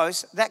church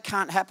grows, that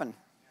can't happen.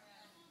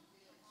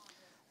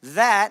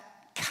 That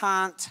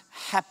can't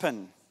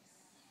happen.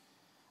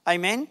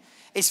 Amen?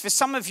 It's for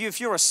some of you, if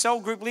you're a cell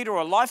group leader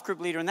or a life group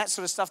leader and that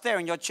sort of stuff there,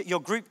 and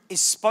your group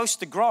is supposed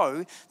to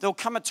grow, there'll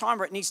come a time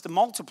where it needs to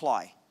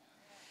multiply.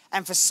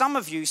 And for some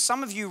of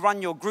you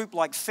run your group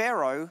like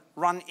Pharaoh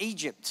run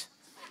Egypt.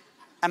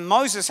 And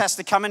Moses has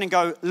to come in and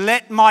go,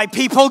 let my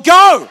people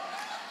go.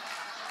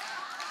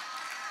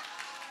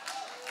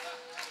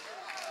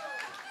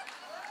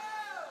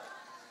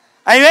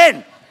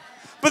 Amen.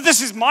 But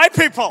this is my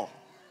people.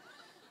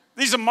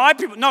 These are my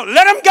people. No,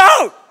 let them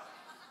go.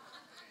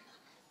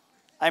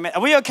 Amen.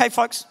 Are we okay,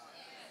 folks?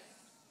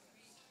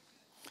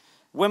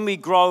 When we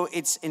grow,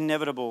 it's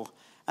inevitable.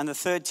 And the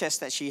third test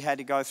that she had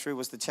to go through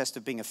was the test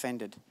of being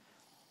offended.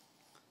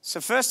 So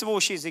first of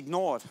all, she's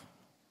ignored.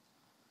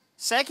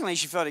 Secondly,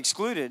 she felt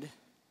excluded.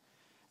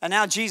 And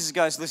now Jesus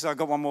goes, listen, I've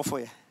got one more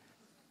for you.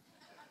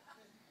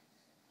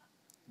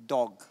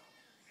 Dog.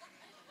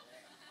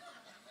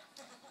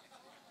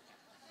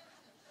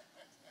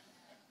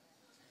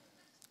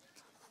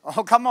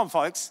 Oh, come on,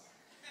 folks.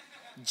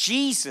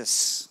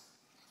 Jesus,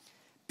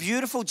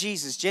 beautiful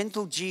Jesus,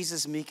 gentle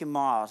Jesus, meek and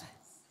mild,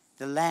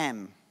 the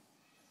Lamb,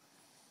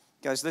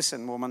 goes,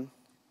 listen, woman,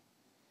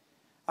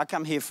 I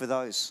come here for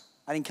those.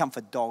 I didn't come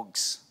for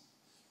dogs.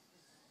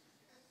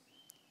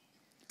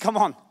 Come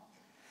on.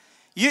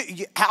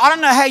 I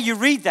don't know how you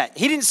read that.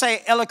 He didn't say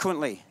it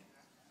eloquently.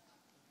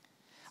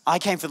 I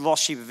came for the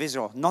lost sheep of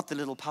Israel, not the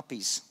little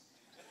puppies.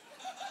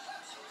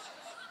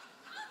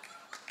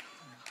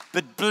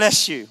 But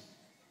bless you.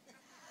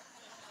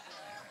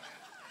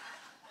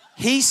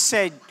 He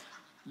said,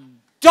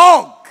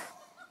 dog.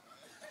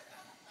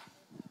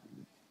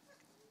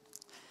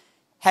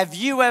 Have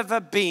you ever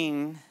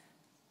been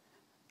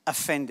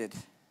offended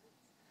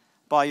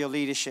by your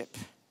leadership?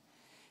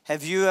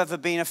 Have you ever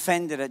been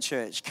offended at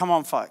church? Come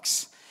on,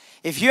 folks.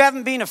 If you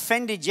haven't been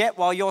offended yet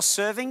while you're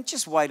serving,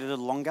 just wait a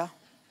little longer.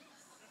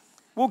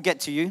 We'll get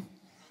to you.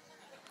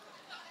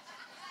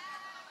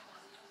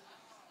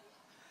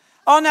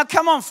 Oh, now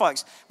come on,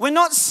 folks. We're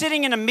not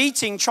sitting in a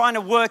meeting trying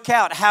to work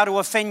out how to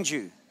offend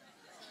you.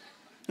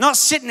 Not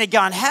sitting there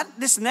going,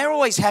 listen, they're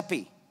always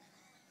happy.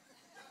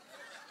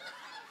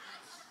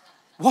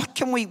 What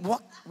can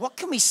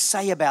we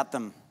say about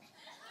them?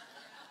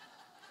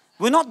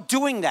 We're not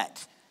doing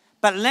that.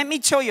 But let me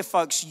tell you,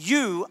 folks,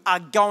 you are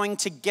going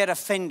to get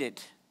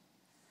offended.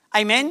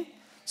 Amen?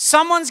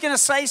 Someone's going to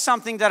say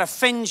something that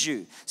offends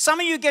you. Some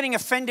of you are getting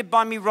offended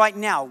by me right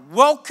now.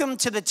 Welcome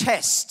to the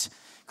test.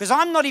 Because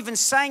I'm not even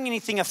saying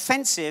anything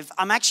offensive.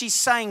 I'm actually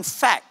saying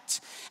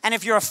fact. And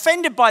if you're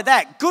offended by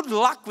that, good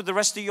luck with the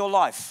rest of your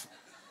life.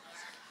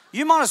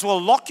 You might as well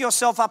lock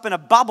yourself up in a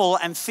bubble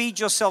and feed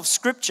yourself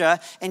scripture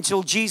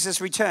until Jesus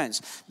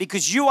returns.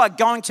 Because you are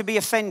going to be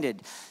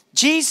offended.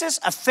 Jesus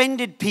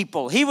offended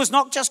people. He was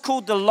not just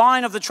called the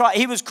Lion of the tribe.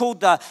 He was called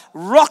the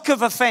Rock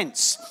of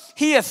Offense.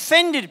 He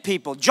offended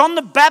people. John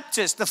the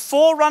Baptist, the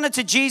forerunner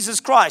to Jesus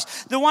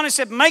Christ, the one who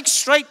said, make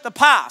straight the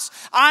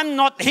path. I'm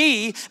not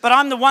he, but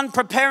I'm the one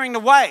preparing the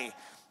way.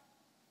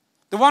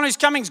 The one who's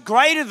coming is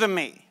greater than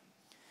me.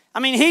 I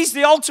mean, he's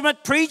the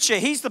ultimate preacher.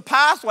 He's the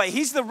pathway.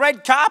 He's the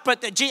red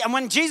carpet. And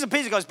when Jesus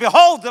appears, he goes,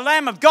 behold, the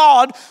Lamb of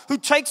God who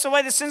takes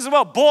away the sins of the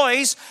world.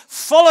 Boys,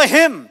 follow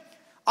him.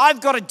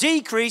 I've got to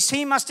decrease,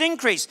 he must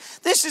increase.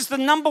 This is the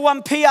number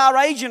one PR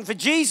agent for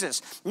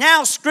Jesus.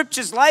 Now,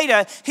 scriptures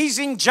later, he's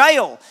in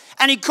jail.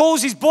 And he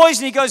calls his boys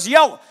and he goes,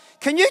 yo,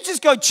 can you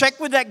just go check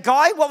with that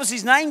guy? What was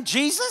his name?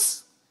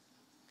 Jesus?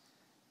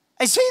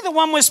 Is he the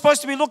one we're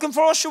supposed to be looking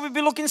for, or should we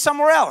be looking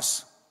somewhere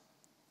else?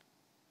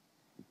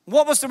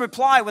 What was the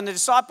reply when the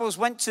disciples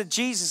went to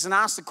Jesus and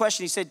asked the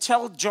question? He said,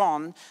 tell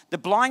John, the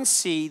blind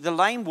see, the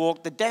lame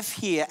walk, the deaf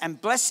hear,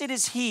 and blessed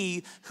is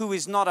he who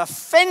is not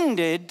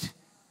offended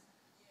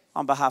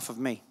on behalf of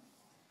me.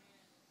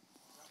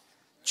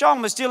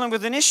 John was dealing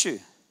with an issue.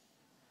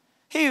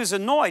 He was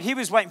annoyed. He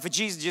was waiting for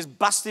Jesus to just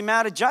bust him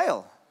out of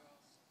jail.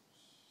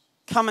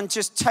 Come and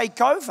just take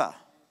over.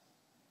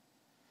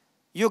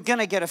 You're going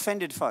to get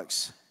offended,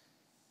 folks.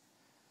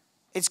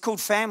 It's called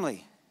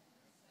family.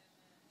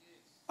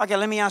 Okay,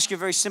 let me ask you a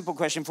very simple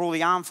question for all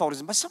the arm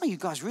folders. But some of you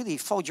guys really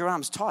fold your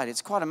arms tight.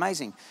 It's quite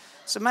amazing.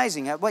 It's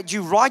amazing. What, do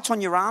you write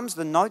on your arms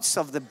the notes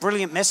of the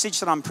brilliant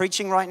message that I'm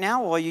preaching right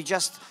now, or you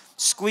just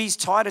squeeze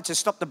tighter to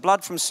stop the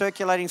blood from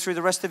circulating through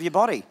the rest of your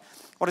body?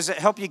 Or does it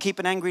help you keep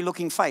an angry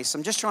looking face?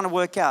 I'm just trying to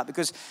work out,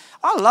 because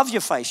I love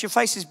your face. Your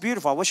face is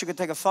beautiful. I wish I could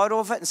take a photo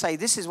of it and say,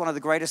 this is one of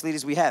the greatest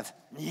leaders we have.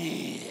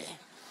 Yeah.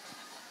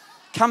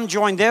 Come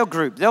join their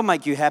group. They'll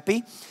make you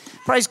happy.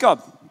 Praise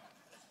God.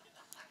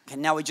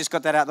 And now we just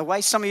got that out of the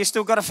way. Some of you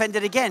still got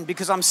offended again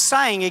because I'm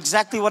saying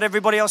exactly what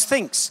everybody else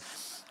thinks.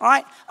 All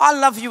right? I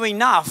love you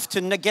enough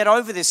to get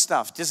over this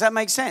stuff. Does that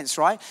make sense,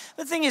 right?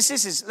 The thing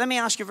is, let me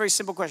ask you a very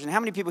simple question. How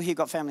many people here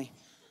got family?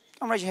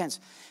 Come on, raise your hands.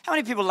 How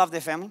many people love their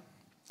family?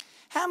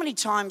 How many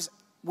times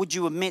would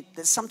you admit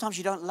that sometimes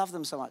you don't love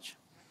them so much?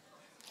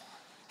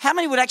 How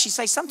many would actually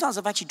say, sometimes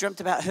I've actually dreamt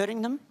about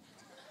hurting them?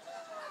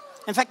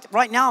 In fact,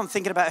 right now I'm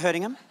thinking about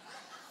hurting them.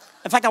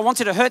 In fact, I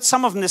wanted to hurt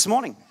some of them this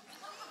morning.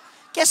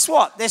 Guess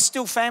what? They're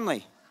still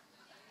family.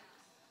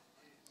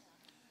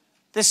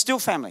 They're still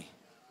family.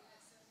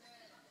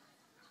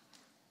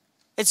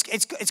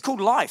 It's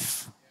called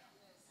life.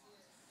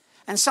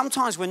 And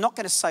sometimes we're not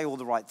going to say all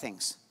the right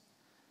things.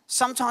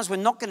 Sometimes we're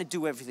not going to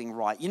do everything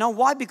right. You know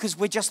why? Because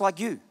we're just like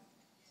you.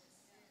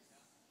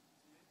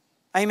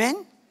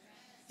 Amen?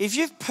 If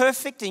you're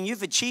perfect and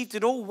you've achieved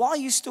it all, why are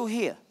you still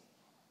here?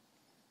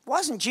 Why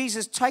isn't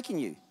Jesus taking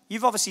you?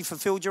 You've obviously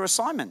fulfilled your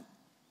assignment.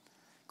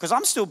 Because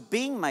I'm still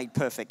being made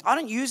perfect. I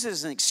don't use it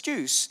as an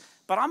excuse,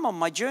 but I'm on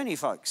my journey,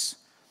 folks.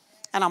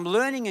 And I'm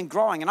learning and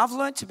growing. And I've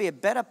learned to be a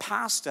better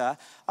pastor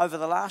over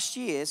the last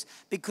years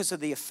because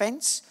of the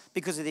offense,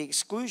 because of the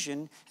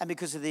exclusion, and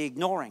because of the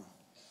ignoring.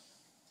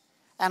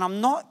 And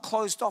I'm not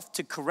closed off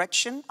to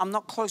correction. I'm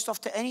not closed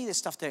off to any of this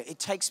stuff there. It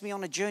takes me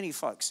on a journey,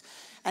 folks.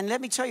 And let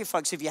me tell you,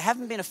 folks, if you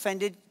haven't been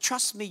offended,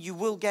 trust me, you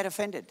will get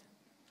offended.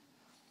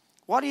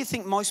 Why do you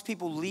think most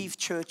people leave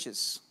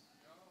churches?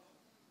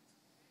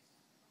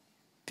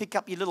 Pick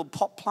up your little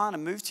pot plant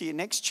and move to your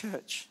next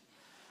church.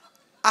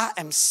 I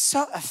am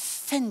so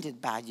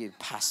offended by you,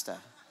 pastor.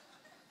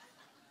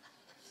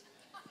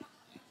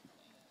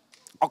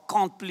 I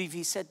can't believe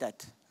he said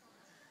that.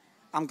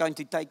 I'm going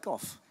to take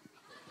off.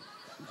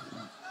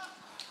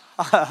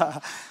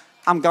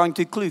 I'm going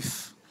to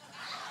Kloof.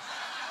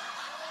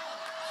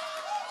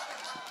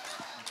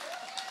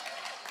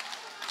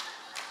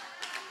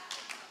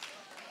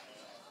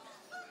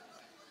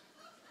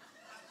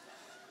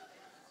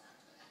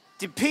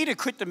 Did Peter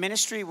quit the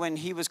ministry when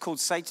he was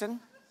called Satan?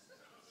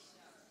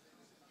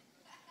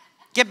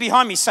 Get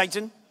behind me,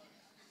 Satan.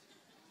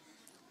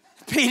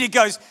 Peter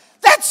goes,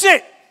 that's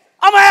it.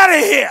 I'm out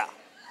of here.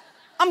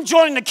 I'm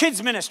joining the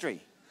kids' ministry.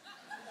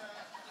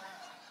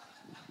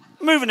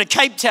 Moving to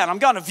Cape Town. I'm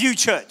going to View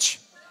Church.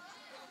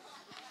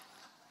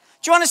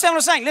 Do you understand what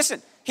I'm saying? Listen,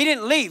 he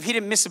didn't leave. He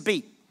didn't miss a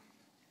beat.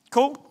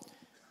 Cool?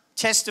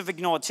 Test of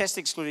ignored, test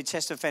excluded,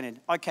 test offended.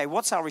 Okay,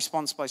 what's our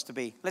response supposed to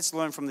be? Let's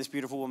learn from this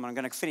beautiful woman. I'm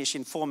going to finish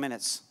in 4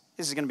 minutes.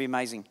 This is going to be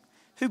amazing.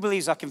 Who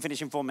believes I can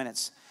finish in 4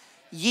 minutes?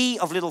 Ye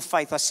of little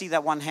faith. I see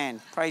that one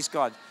hand. Praise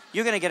God.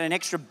 You're going to get an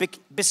extra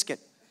biscuit.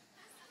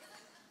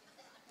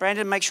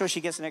 Brandon, make sure she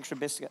gets an extra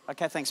biscuit.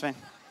 Okay, thanks, man.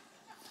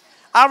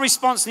 Our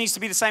response needs to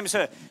be the same as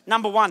her.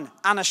 Number one,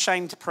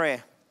 unashamed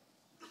prayer.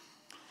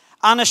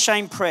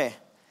 Unashamed prayer.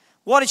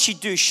 What did she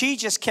do? She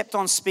just kept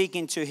on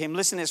speaking to him.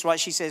 Listen to this, right?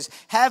 She says,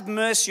 have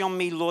mercy on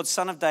me, Lord,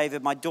 son of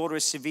David. My daughter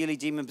is severely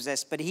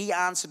demon-possessed. But he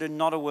answered her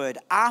not a word.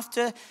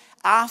 After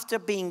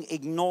being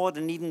ignored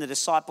and even the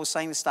disciples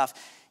saying the stuff,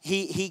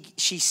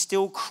 she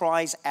still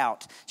cries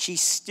out. She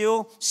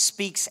still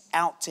speaks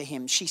out to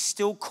him. She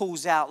still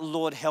calls out,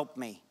 Lord, help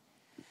me.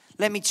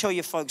 Let me tell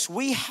you, folks,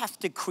 we have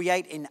to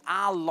create in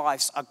our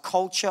lives a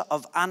culture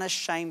of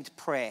unashamed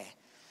prayer.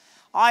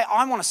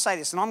 I want to say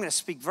this, and I'm going to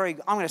speak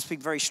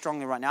very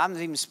strongly right now. I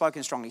haven't even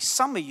spoken strongly.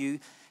 Some of you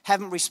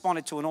haven't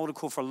responded to an altar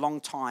call for a long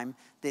time.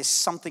 There's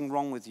something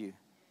wrong with you.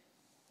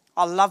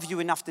 I love you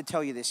enough to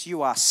tell you this.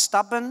 You are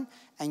stubborn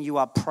and you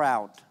are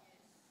proud.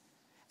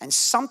 And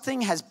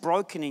something has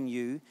broken in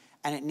you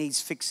and it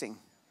needs fixing.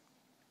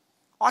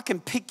 I can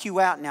pick you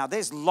out now.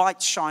 There's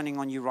light shining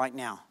on you right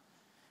now.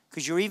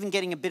 Because you're even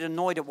getting a bit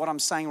annoyed at what I'm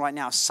saying right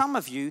now. Some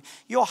of you,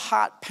 your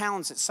heart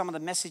pounds at some of the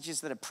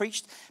messages that are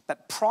preached,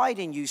 but pride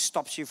in you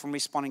stops you from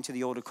responding to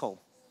the altar call.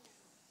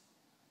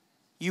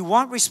 You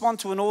won't respond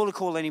to an altar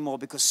call anymore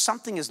because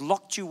something has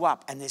locked you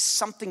up and there's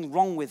something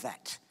wrong with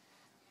that.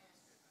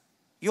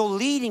 You're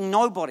leading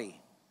nobody.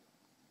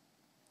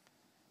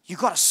 You've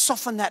got to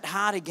soften that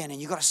heart again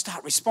and you've got to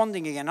start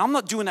responding again. I'm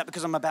not doing that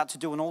because I'm about to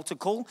do an altar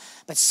call,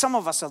 but some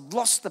of us have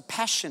lost the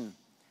passion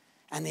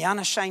and the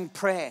unashamed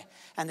prayer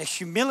and the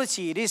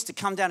humility it is to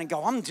come down and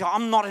go,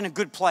 I'm not in a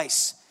good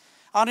place.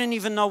 I don't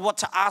even know what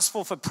to ask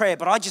for prayer,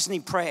 but I just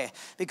need prayer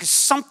because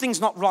something's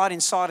not right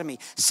inside of me.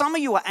 Some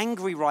of you are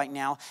angry right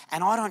now,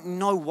 and I don't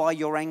know why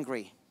you're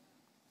angry,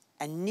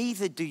 and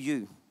neither do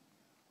you.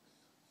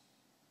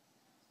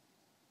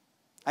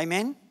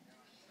 Amen?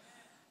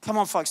 Come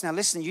on, folks. Now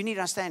listen, you need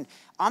to understand,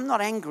 I'm not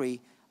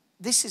angry.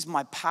 This is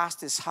my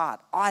pastor's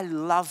heart. I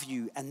love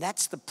you, and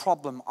that's the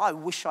problem. I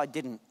wish I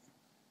didn't.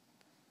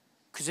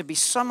 Because it'd be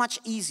so much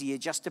easier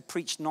just to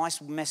preach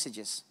nice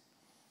messages.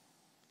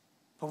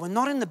 But we're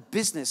not in the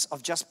business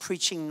of just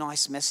preaching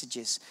nice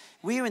messages.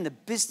 We are in the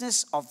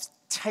business of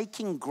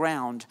taking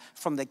ground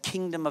from the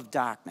kingdom of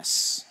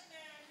darkness.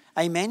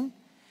 Amen?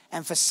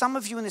 And for some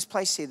of you in this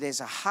place here,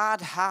 there's a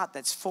hard heart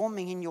that's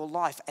forming in your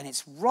life and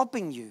it's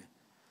robbing you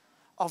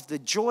of the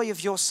joy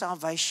of your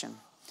salvation.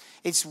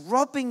 It's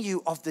robbing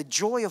you of the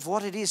joy of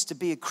what it is to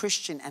be a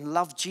Christian and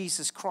love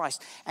Jesus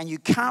Christ. And you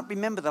can't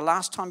remember the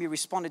last time you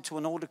responded to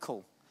an altar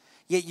call,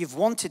 yet you've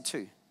wanted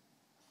to.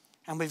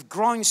 And we've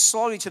grown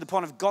slowly to the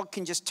point of God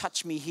can just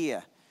touch me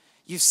here.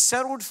 You've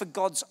settled for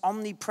God's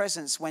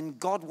omnipresence when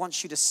God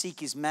wants you to seek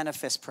his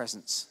manifest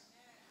presence.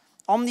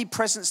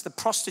 Omnipresence the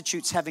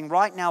prostitute's having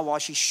right now while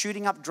she's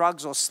shooting up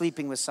drugs or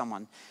sleeping with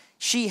someone.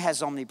 She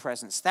has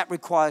omnipresence. That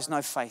requires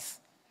no faith.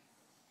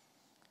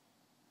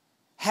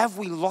 Have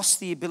we lost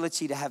the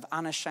ability to have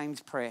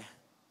unashamed prayer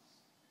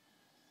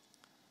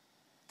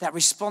that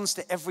responds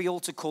to every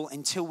altar call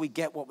until we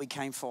get what we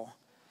came for?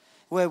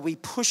 Where we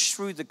push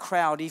through the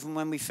crowd even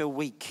when we feel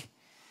weak.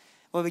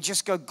 Where we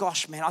just go,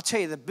 gosh, man, I'll tell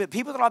you, the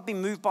people that I've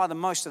been moved by the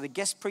most are the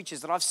guest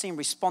preachers that I've seen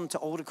respond to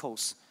altar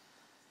calls.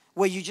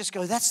 where you just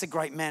go, that's the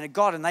great man of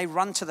God. And they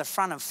run to the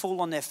front and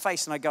fall on their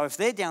face. And I go, if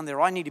they're down there,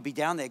 I need to be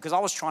down there, because I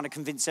was trying to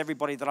convince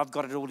everybody that I've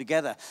got it all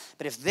together.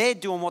 But if they're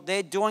doing what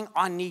they're doing,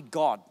 I need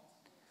God.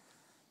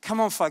 Come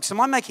on, folks. Am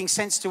I making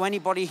sense to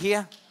anybody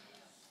here?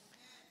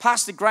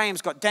 Pastor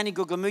Graham's got Danny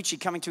Guglielmucci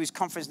coming to his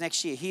conference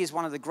next year. He is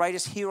one of the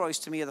greatest heroes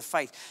to me of the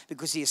faith,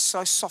 because he is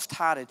so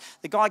soft-hearted.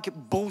 The guy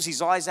bawls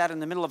his eyes out in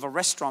the middle of a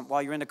restaurant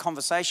while you're in a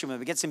conversation with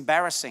him. It gets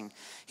embarrassing.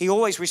 He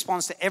always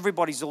responds to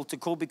everybody's altar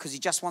call because he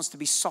just wants to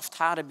be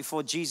soft-hearted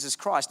before Jesus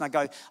Christ. And I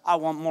go, I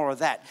want more of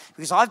that,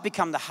 because I've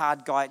become the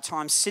hard guy at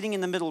times, sitting in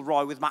the middle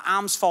row with my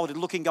arms folded,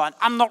 looking, going,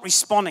 I'm not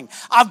responding.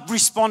 I've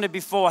responded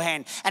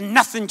beforehand and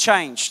nothing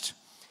changed.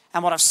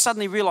 And what I've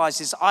suddenly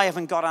realized is I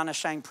haven't got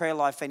unashamed prayer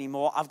life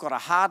anymore. I've got a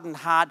hardened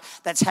heart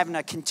that's having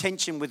a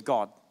contention with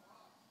God.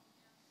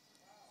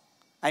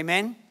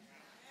 Amen?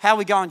 How are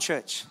we going,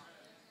 church?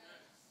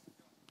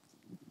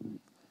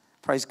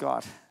 Praise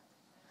God.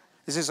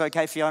 Is this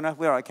okay, Fiona?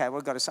 We're okay.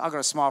 I've got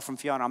a smile from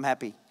Fiona. I'm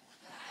happy.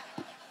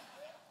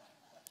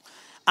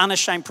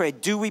 Unashamed prayer.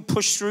 Do we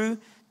push through?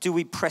 Do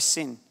we press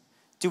in?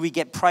 Do we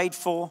get prayed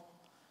for?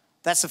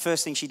 That's the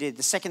first thing she did.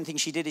 The second thing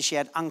she did is she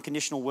had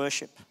unconditional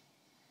worship.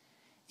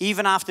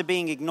 Even after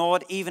being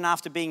ignored, even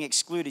after being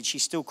excluded, she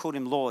still called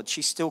him Lord.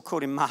 She still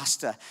called him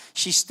Master.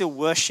 She still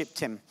worshipped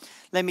him.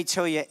 Let me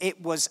tell you,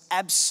 it was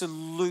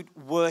absolute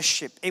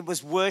worship. It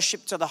was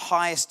worship to the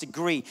highest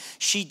degree.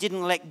 She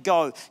didn't let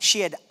go. She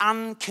had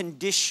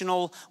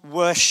unconditional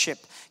worship.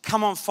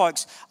 Come on,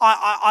 folks.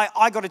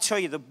 I got to tell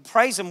you, the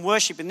praise and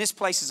worship in this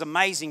place is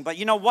amazing. But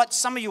you know what?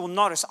 Some of you will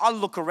notice, I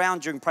look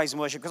around during praise and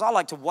worship because I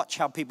like to watch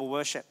how people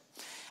worship.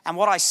 And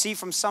what I see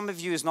from some of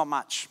you is not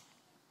much.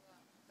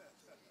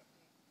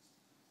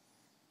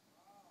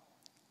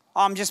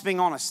 I'm just being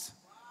honest.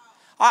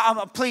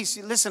 Please,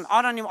 listen,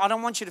 I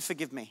don't want you to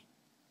forgive me.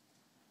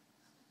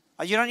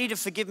 You don't need to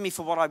forgive me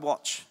for what I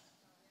watch.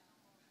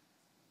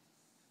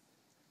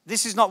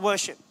 This is not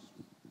worship.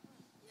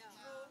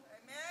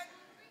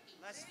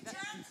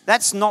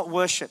 That's not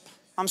worship.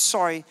 I'm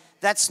sorry,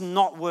 that's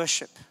not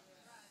worship.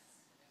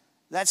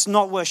 That's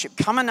not worship.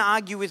 Come and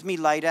argue with me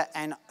later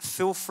and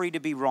feel free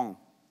to be wrong.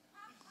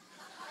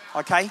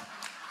 Okay?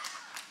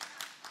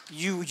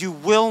 You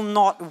will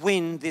not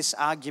win this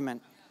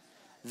argument.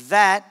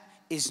 That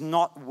is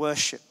not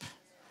worship.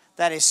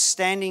 That is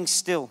standing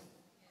still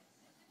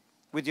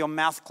with your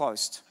mouth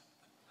closed.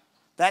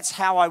 That's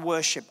how I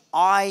worship.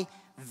 I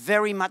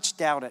very much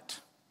doubt it.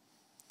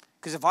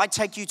 Because if I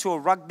take you to a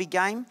rugby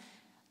game,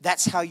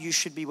 that's how you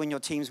should be when your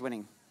team's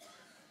winning.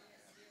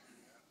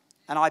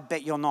 And I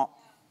bet you're not.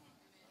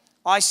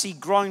 I see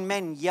grown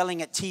men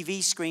yelling at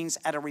TV screens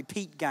at a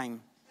repeat game.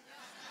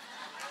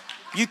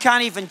 You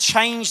can't even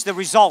change the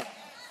result.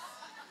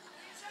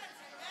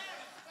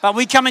 But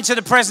we come into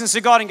the presence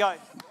of God and go.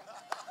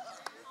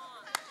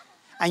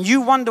 And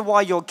you wonder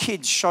why your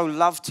kids show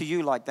love to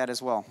you like that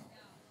as well.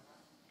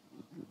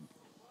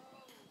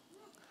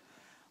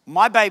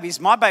 My babies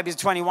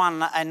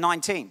 21 and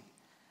 19.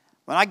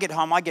 When I get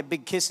home, I get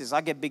big kisses.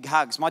 I get big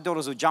hugs. My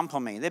daughters will jump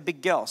on me. They're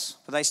big girls,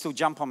 but they still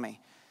jump on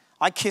me.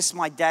 I kissed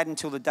my dad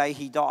until the day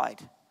he died.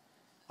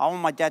 I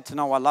want my dad to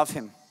know I love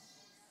him.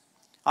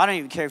 I don't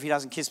even care if he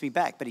doesn't kiss me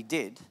back, but he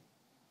did.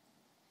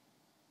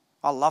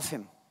 I love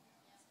him.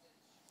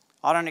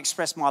 I don't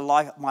express my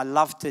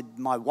love to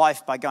my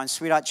wife by going,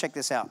 sweetheart, check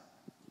this out.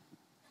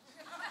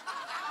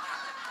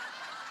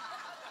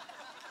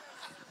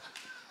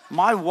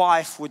 My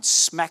wife would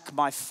smack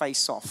my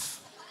face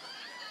off,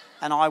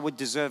 and I would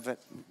deserve it,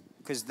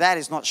 because that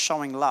is not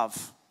showing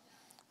love.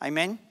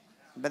 Amen?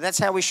 But that's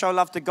how we show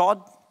love to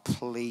God?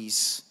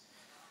 Please.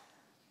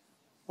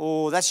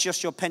 Oh, that's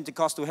just your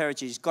Pentecostal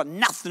heritage. It's got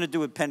nothing to do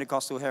with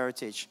Pentecostal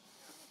heritage.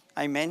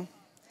 Amen?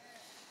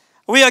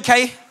 Are we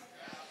okay?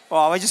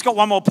 Oh, I just got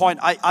one more point.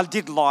 I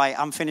did lie.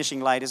 I'm finishing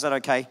late. Is that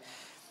okay?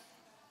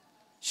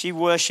 She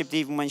worshipped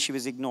even when she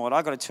was ignored.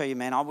 I got to tell you,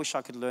 man, I wish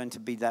I could learn to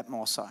be that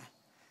more so.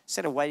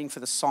 Instead of waiting for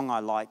the song I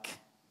like.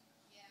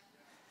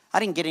 I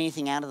didn't get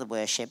anything out of the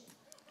worship.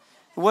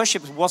 The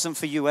worship wasn't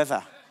for you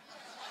ever.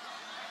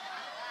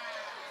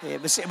 Yeah,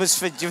 it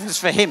was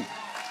for him.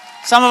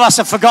 Some of us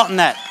have forgotten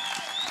that.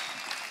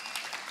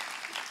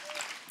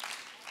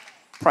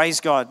 Praise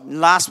God. And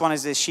last one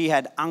is this. She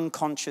had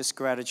unconscious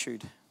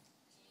gratitude.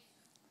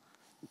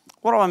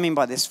 What do I mean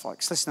by this,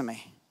 folks? Listen to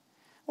me.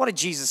 What did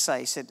Jesus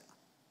say? He said,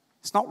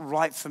 it's not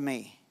right for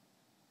me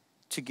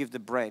to give the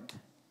bread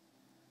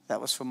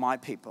that was for my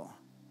people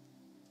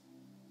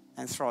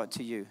and throw it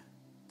to you,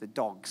 the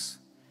dogs.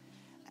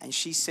 And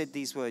she said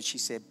these words. She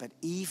said, but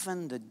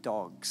even the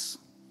dogs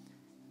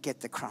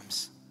get the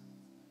crumbs.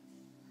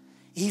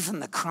 Even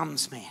the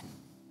crumbs, man.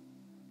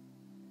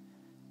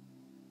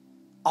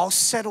 I'll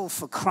settle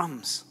for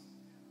crumbs.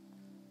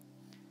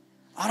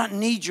 I don't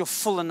need your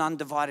full and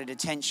undivided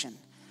attention.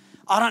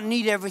 I don't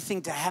need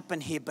everything to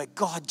happen here, but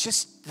God,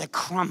 just the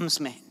crumbs,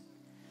 man.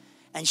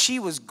 And she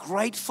was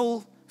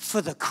grateful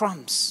for the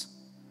crumbs.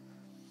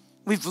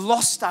 We've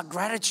lost our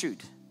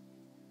gratitude.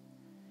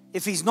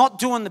 If he's not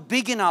doing the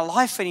big in our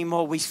life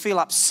anymore, we feel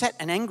upset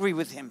and angry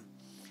with him.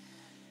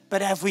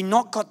 But have we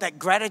not got that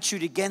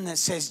gratitude again that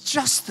says,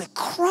 just the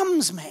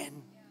crumbs,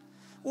 man?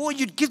 Or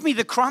you'd give me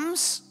the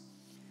crumbs?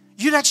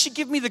 You'd actually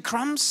give me the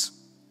crumbs?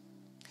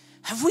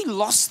 Have we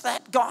lost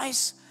that,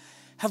 guys?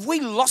 Have we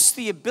lost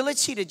the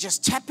ability to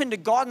just tap into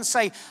God and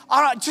say,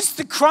 all right, just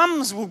the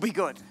crumbs will be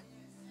good?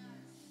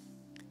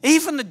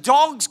 Even the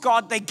dogs,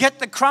 God, they get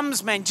the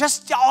crumbs, man.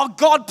 Just, oh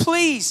God,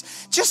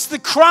 please, just the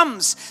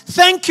crumbs.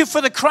 Thank you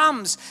for the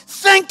crumbs.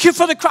 Thank you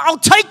for the crumbs. I'll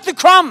take the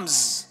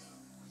crumbs.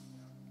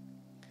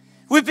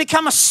 We've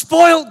become a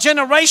spoiled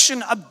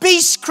generation,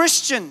 obese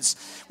Christians.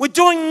 We're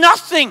doing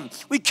nothing.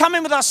 We come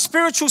in with our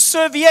spiritual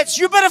serviettes.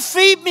 You better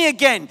feed me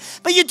again.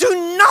 But you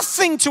do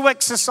nothing to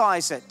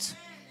exercise it.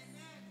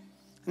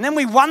 And then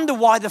we wonder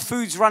why the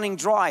food's running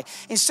dry.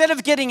 Instead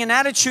of getting an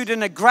attitude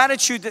and a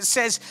gratitude that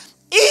says,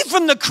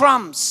 even the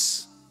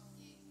crumbs.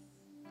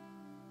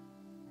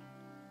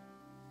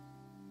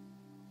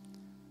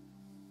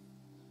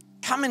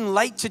 Come in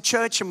late to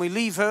church and we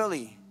leave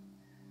early.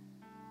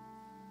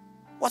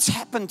 What's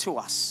happened to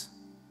us?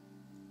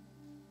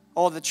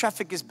 Oh, the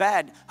traffic is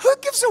bad. Who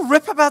gives a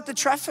rip about the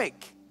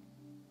traffic?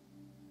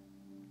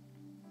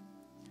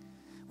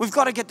 We've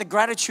got to get the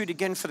gratitude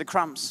again for the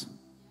crumbs.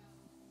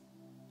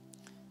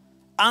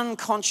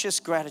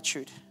 Unconscious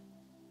gratitude.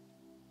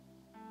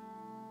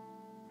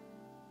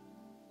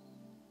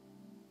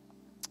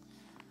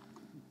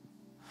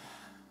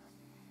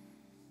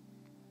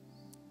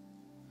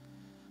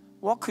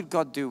 What could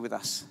God do with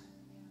us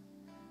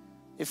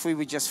if we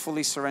would just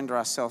fully surrender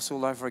ourselves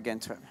all over again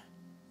to Him?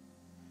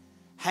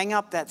 Hang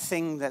up that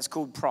thing that's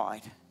called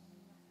pride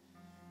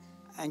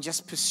and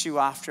just pursue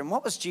after Him.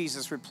 What was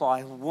Jesus'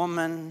 reply?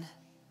 Woman,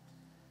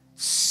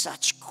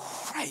 such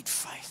great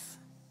faith.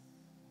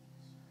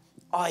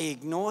 I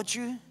ignored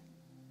you.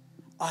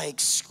 I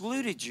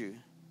excluded you.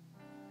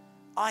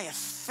 I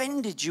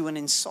offended you and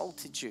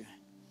insulted you.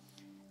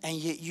 And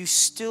yet you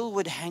still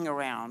would hang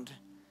around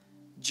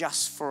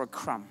just for a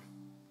crumb.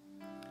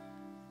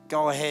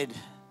 Go ahead.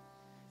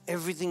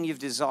 Everything you've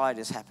desired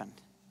has happened.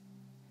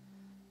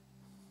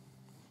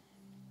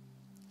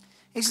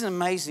 Isn't it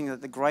amazing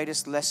that the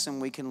greatest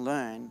lesson we can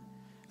learn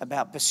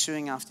about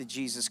pursuing after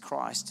Jesus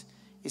Christ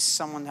is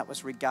someone that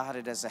was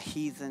regarded as a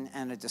heathen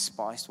and a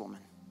despised woman?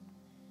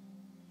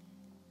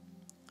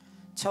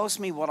 Tells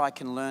me what I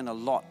can learn a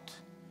lot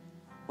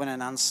when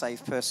an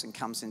unsaved person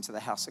comes into the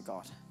house of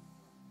God.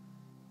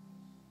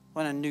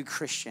 When a new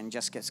Christian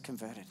just gets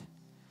converted.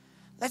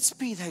 Let's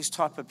be those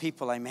type of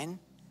people, amen?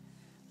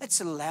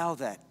 Let's allow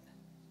that.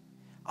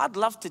 I'd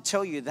love to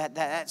tell you that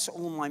that's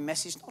all my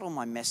message. Not all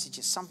my message.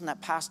 It's something that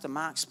Pastor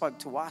Mark spoke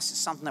to us. It's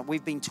something that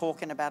we've been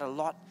talking about a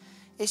lot.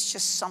 It's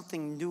just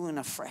something new and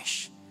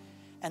afresh.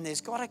 And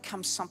there's got to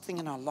come something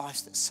in our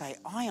lives that say,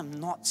 I am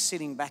not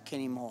sitting back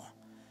anymore.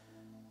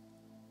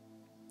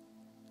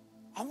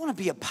 I want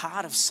to be a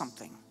part of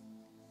something.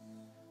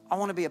 I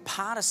want to be a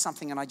part of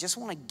something, and I just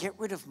want to get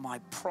rid of my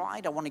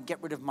pride. I want to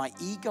get rid of my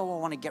ego. I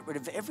want to get rid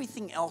of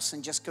everything else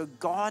and just go,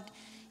 God,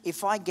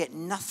 if I get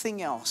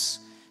nothing else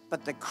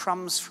but the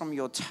crumbs from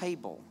your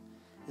table,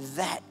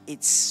 that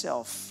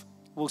itself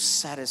will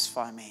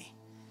satisfy me.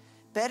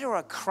 Better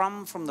a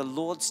crumb from the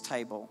Lord's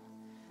table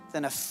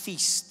than a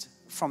feast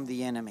from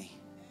the enemy.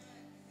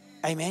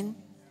 Amen?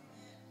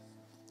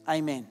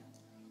 Amen.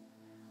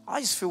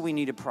 I just feel we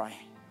need to pray.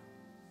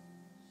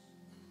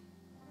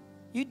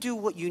 You do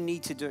what you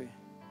need to do.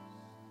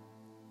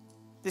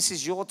 This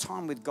is your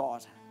time with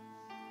God.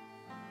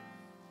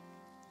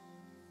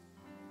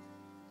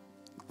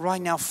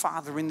 Right now,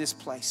 Father, in this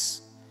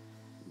place,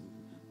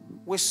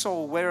 we're so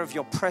aware of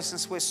your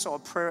presence. We're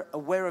so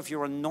aware of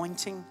your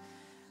anointing.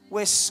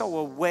 We're so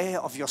aware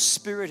of your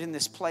Spirit in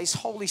this place.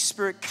 Holy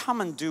Spirit,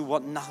 come and do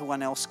what no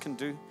one else can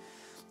do.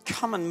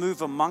 Come and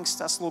move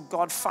amongst us, Lord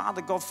God.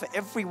 Father God, for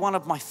every one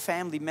of my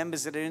family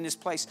members that are in this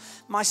place,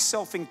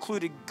 myself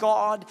included,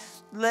 God,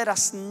 let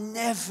us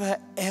never,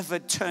 ever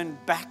turn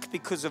back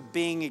because of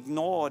being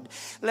ignored.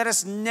 Let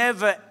us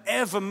never,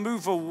 ever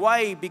move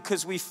away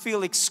because we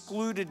feel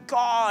excluded.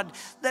 God,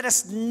 let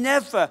us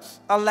never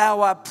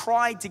allow our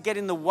pride to get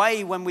in the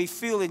way when we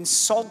feel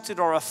insulted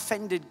or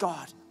offended,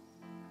 God.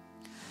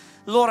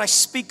 Lord, I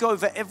speak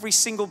over every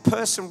single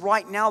person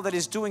right now that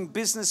is doing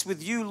business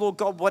with you, Lord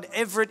God,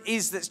 whatever it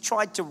is that's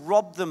tried to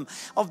rob them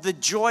of the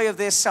joy of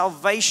their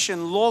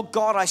salvation. Lord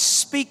God, I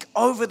speak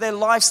over their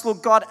lives,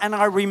 Lord God, and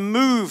I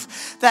remove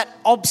that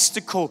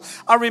obstacle.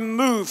 I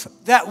remove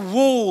that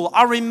wall.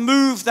 I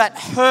remove that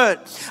hurt.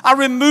 I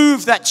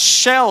remove that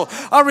shell.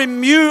 I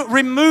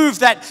remove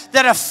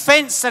that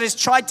offense that has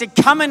tried to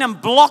come in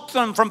and block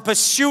them from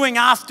pursuing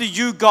after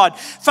you, God.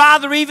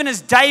 Father, even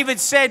as David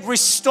said,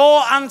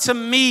 restore unto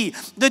me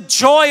the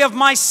joy of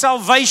my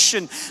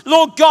salvation.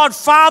 Lord God,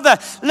 Father,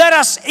 let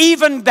us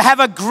even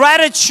have a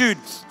gratitude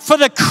for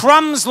the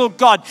crumbs, Lord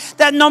God,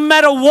 that no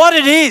matter what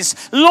it is,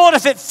 Lord,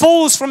 if it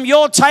falls from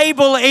your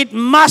table, it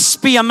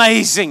must be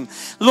amazing.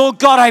 Lord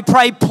God, I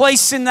pray,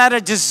 place in that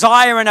a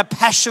desire and a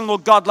passion,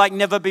 Lord God, like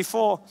never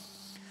before.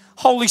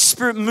 Holy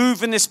Spirit,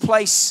 move in this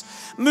place.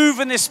 Move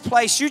in this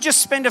place. You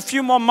just spend a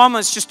few more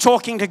moments just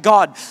talking to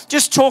God.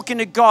 Just talking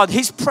to God.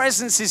 His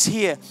presence is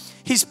here.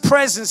 His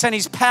presence and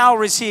His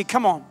power is here.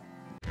 Come on.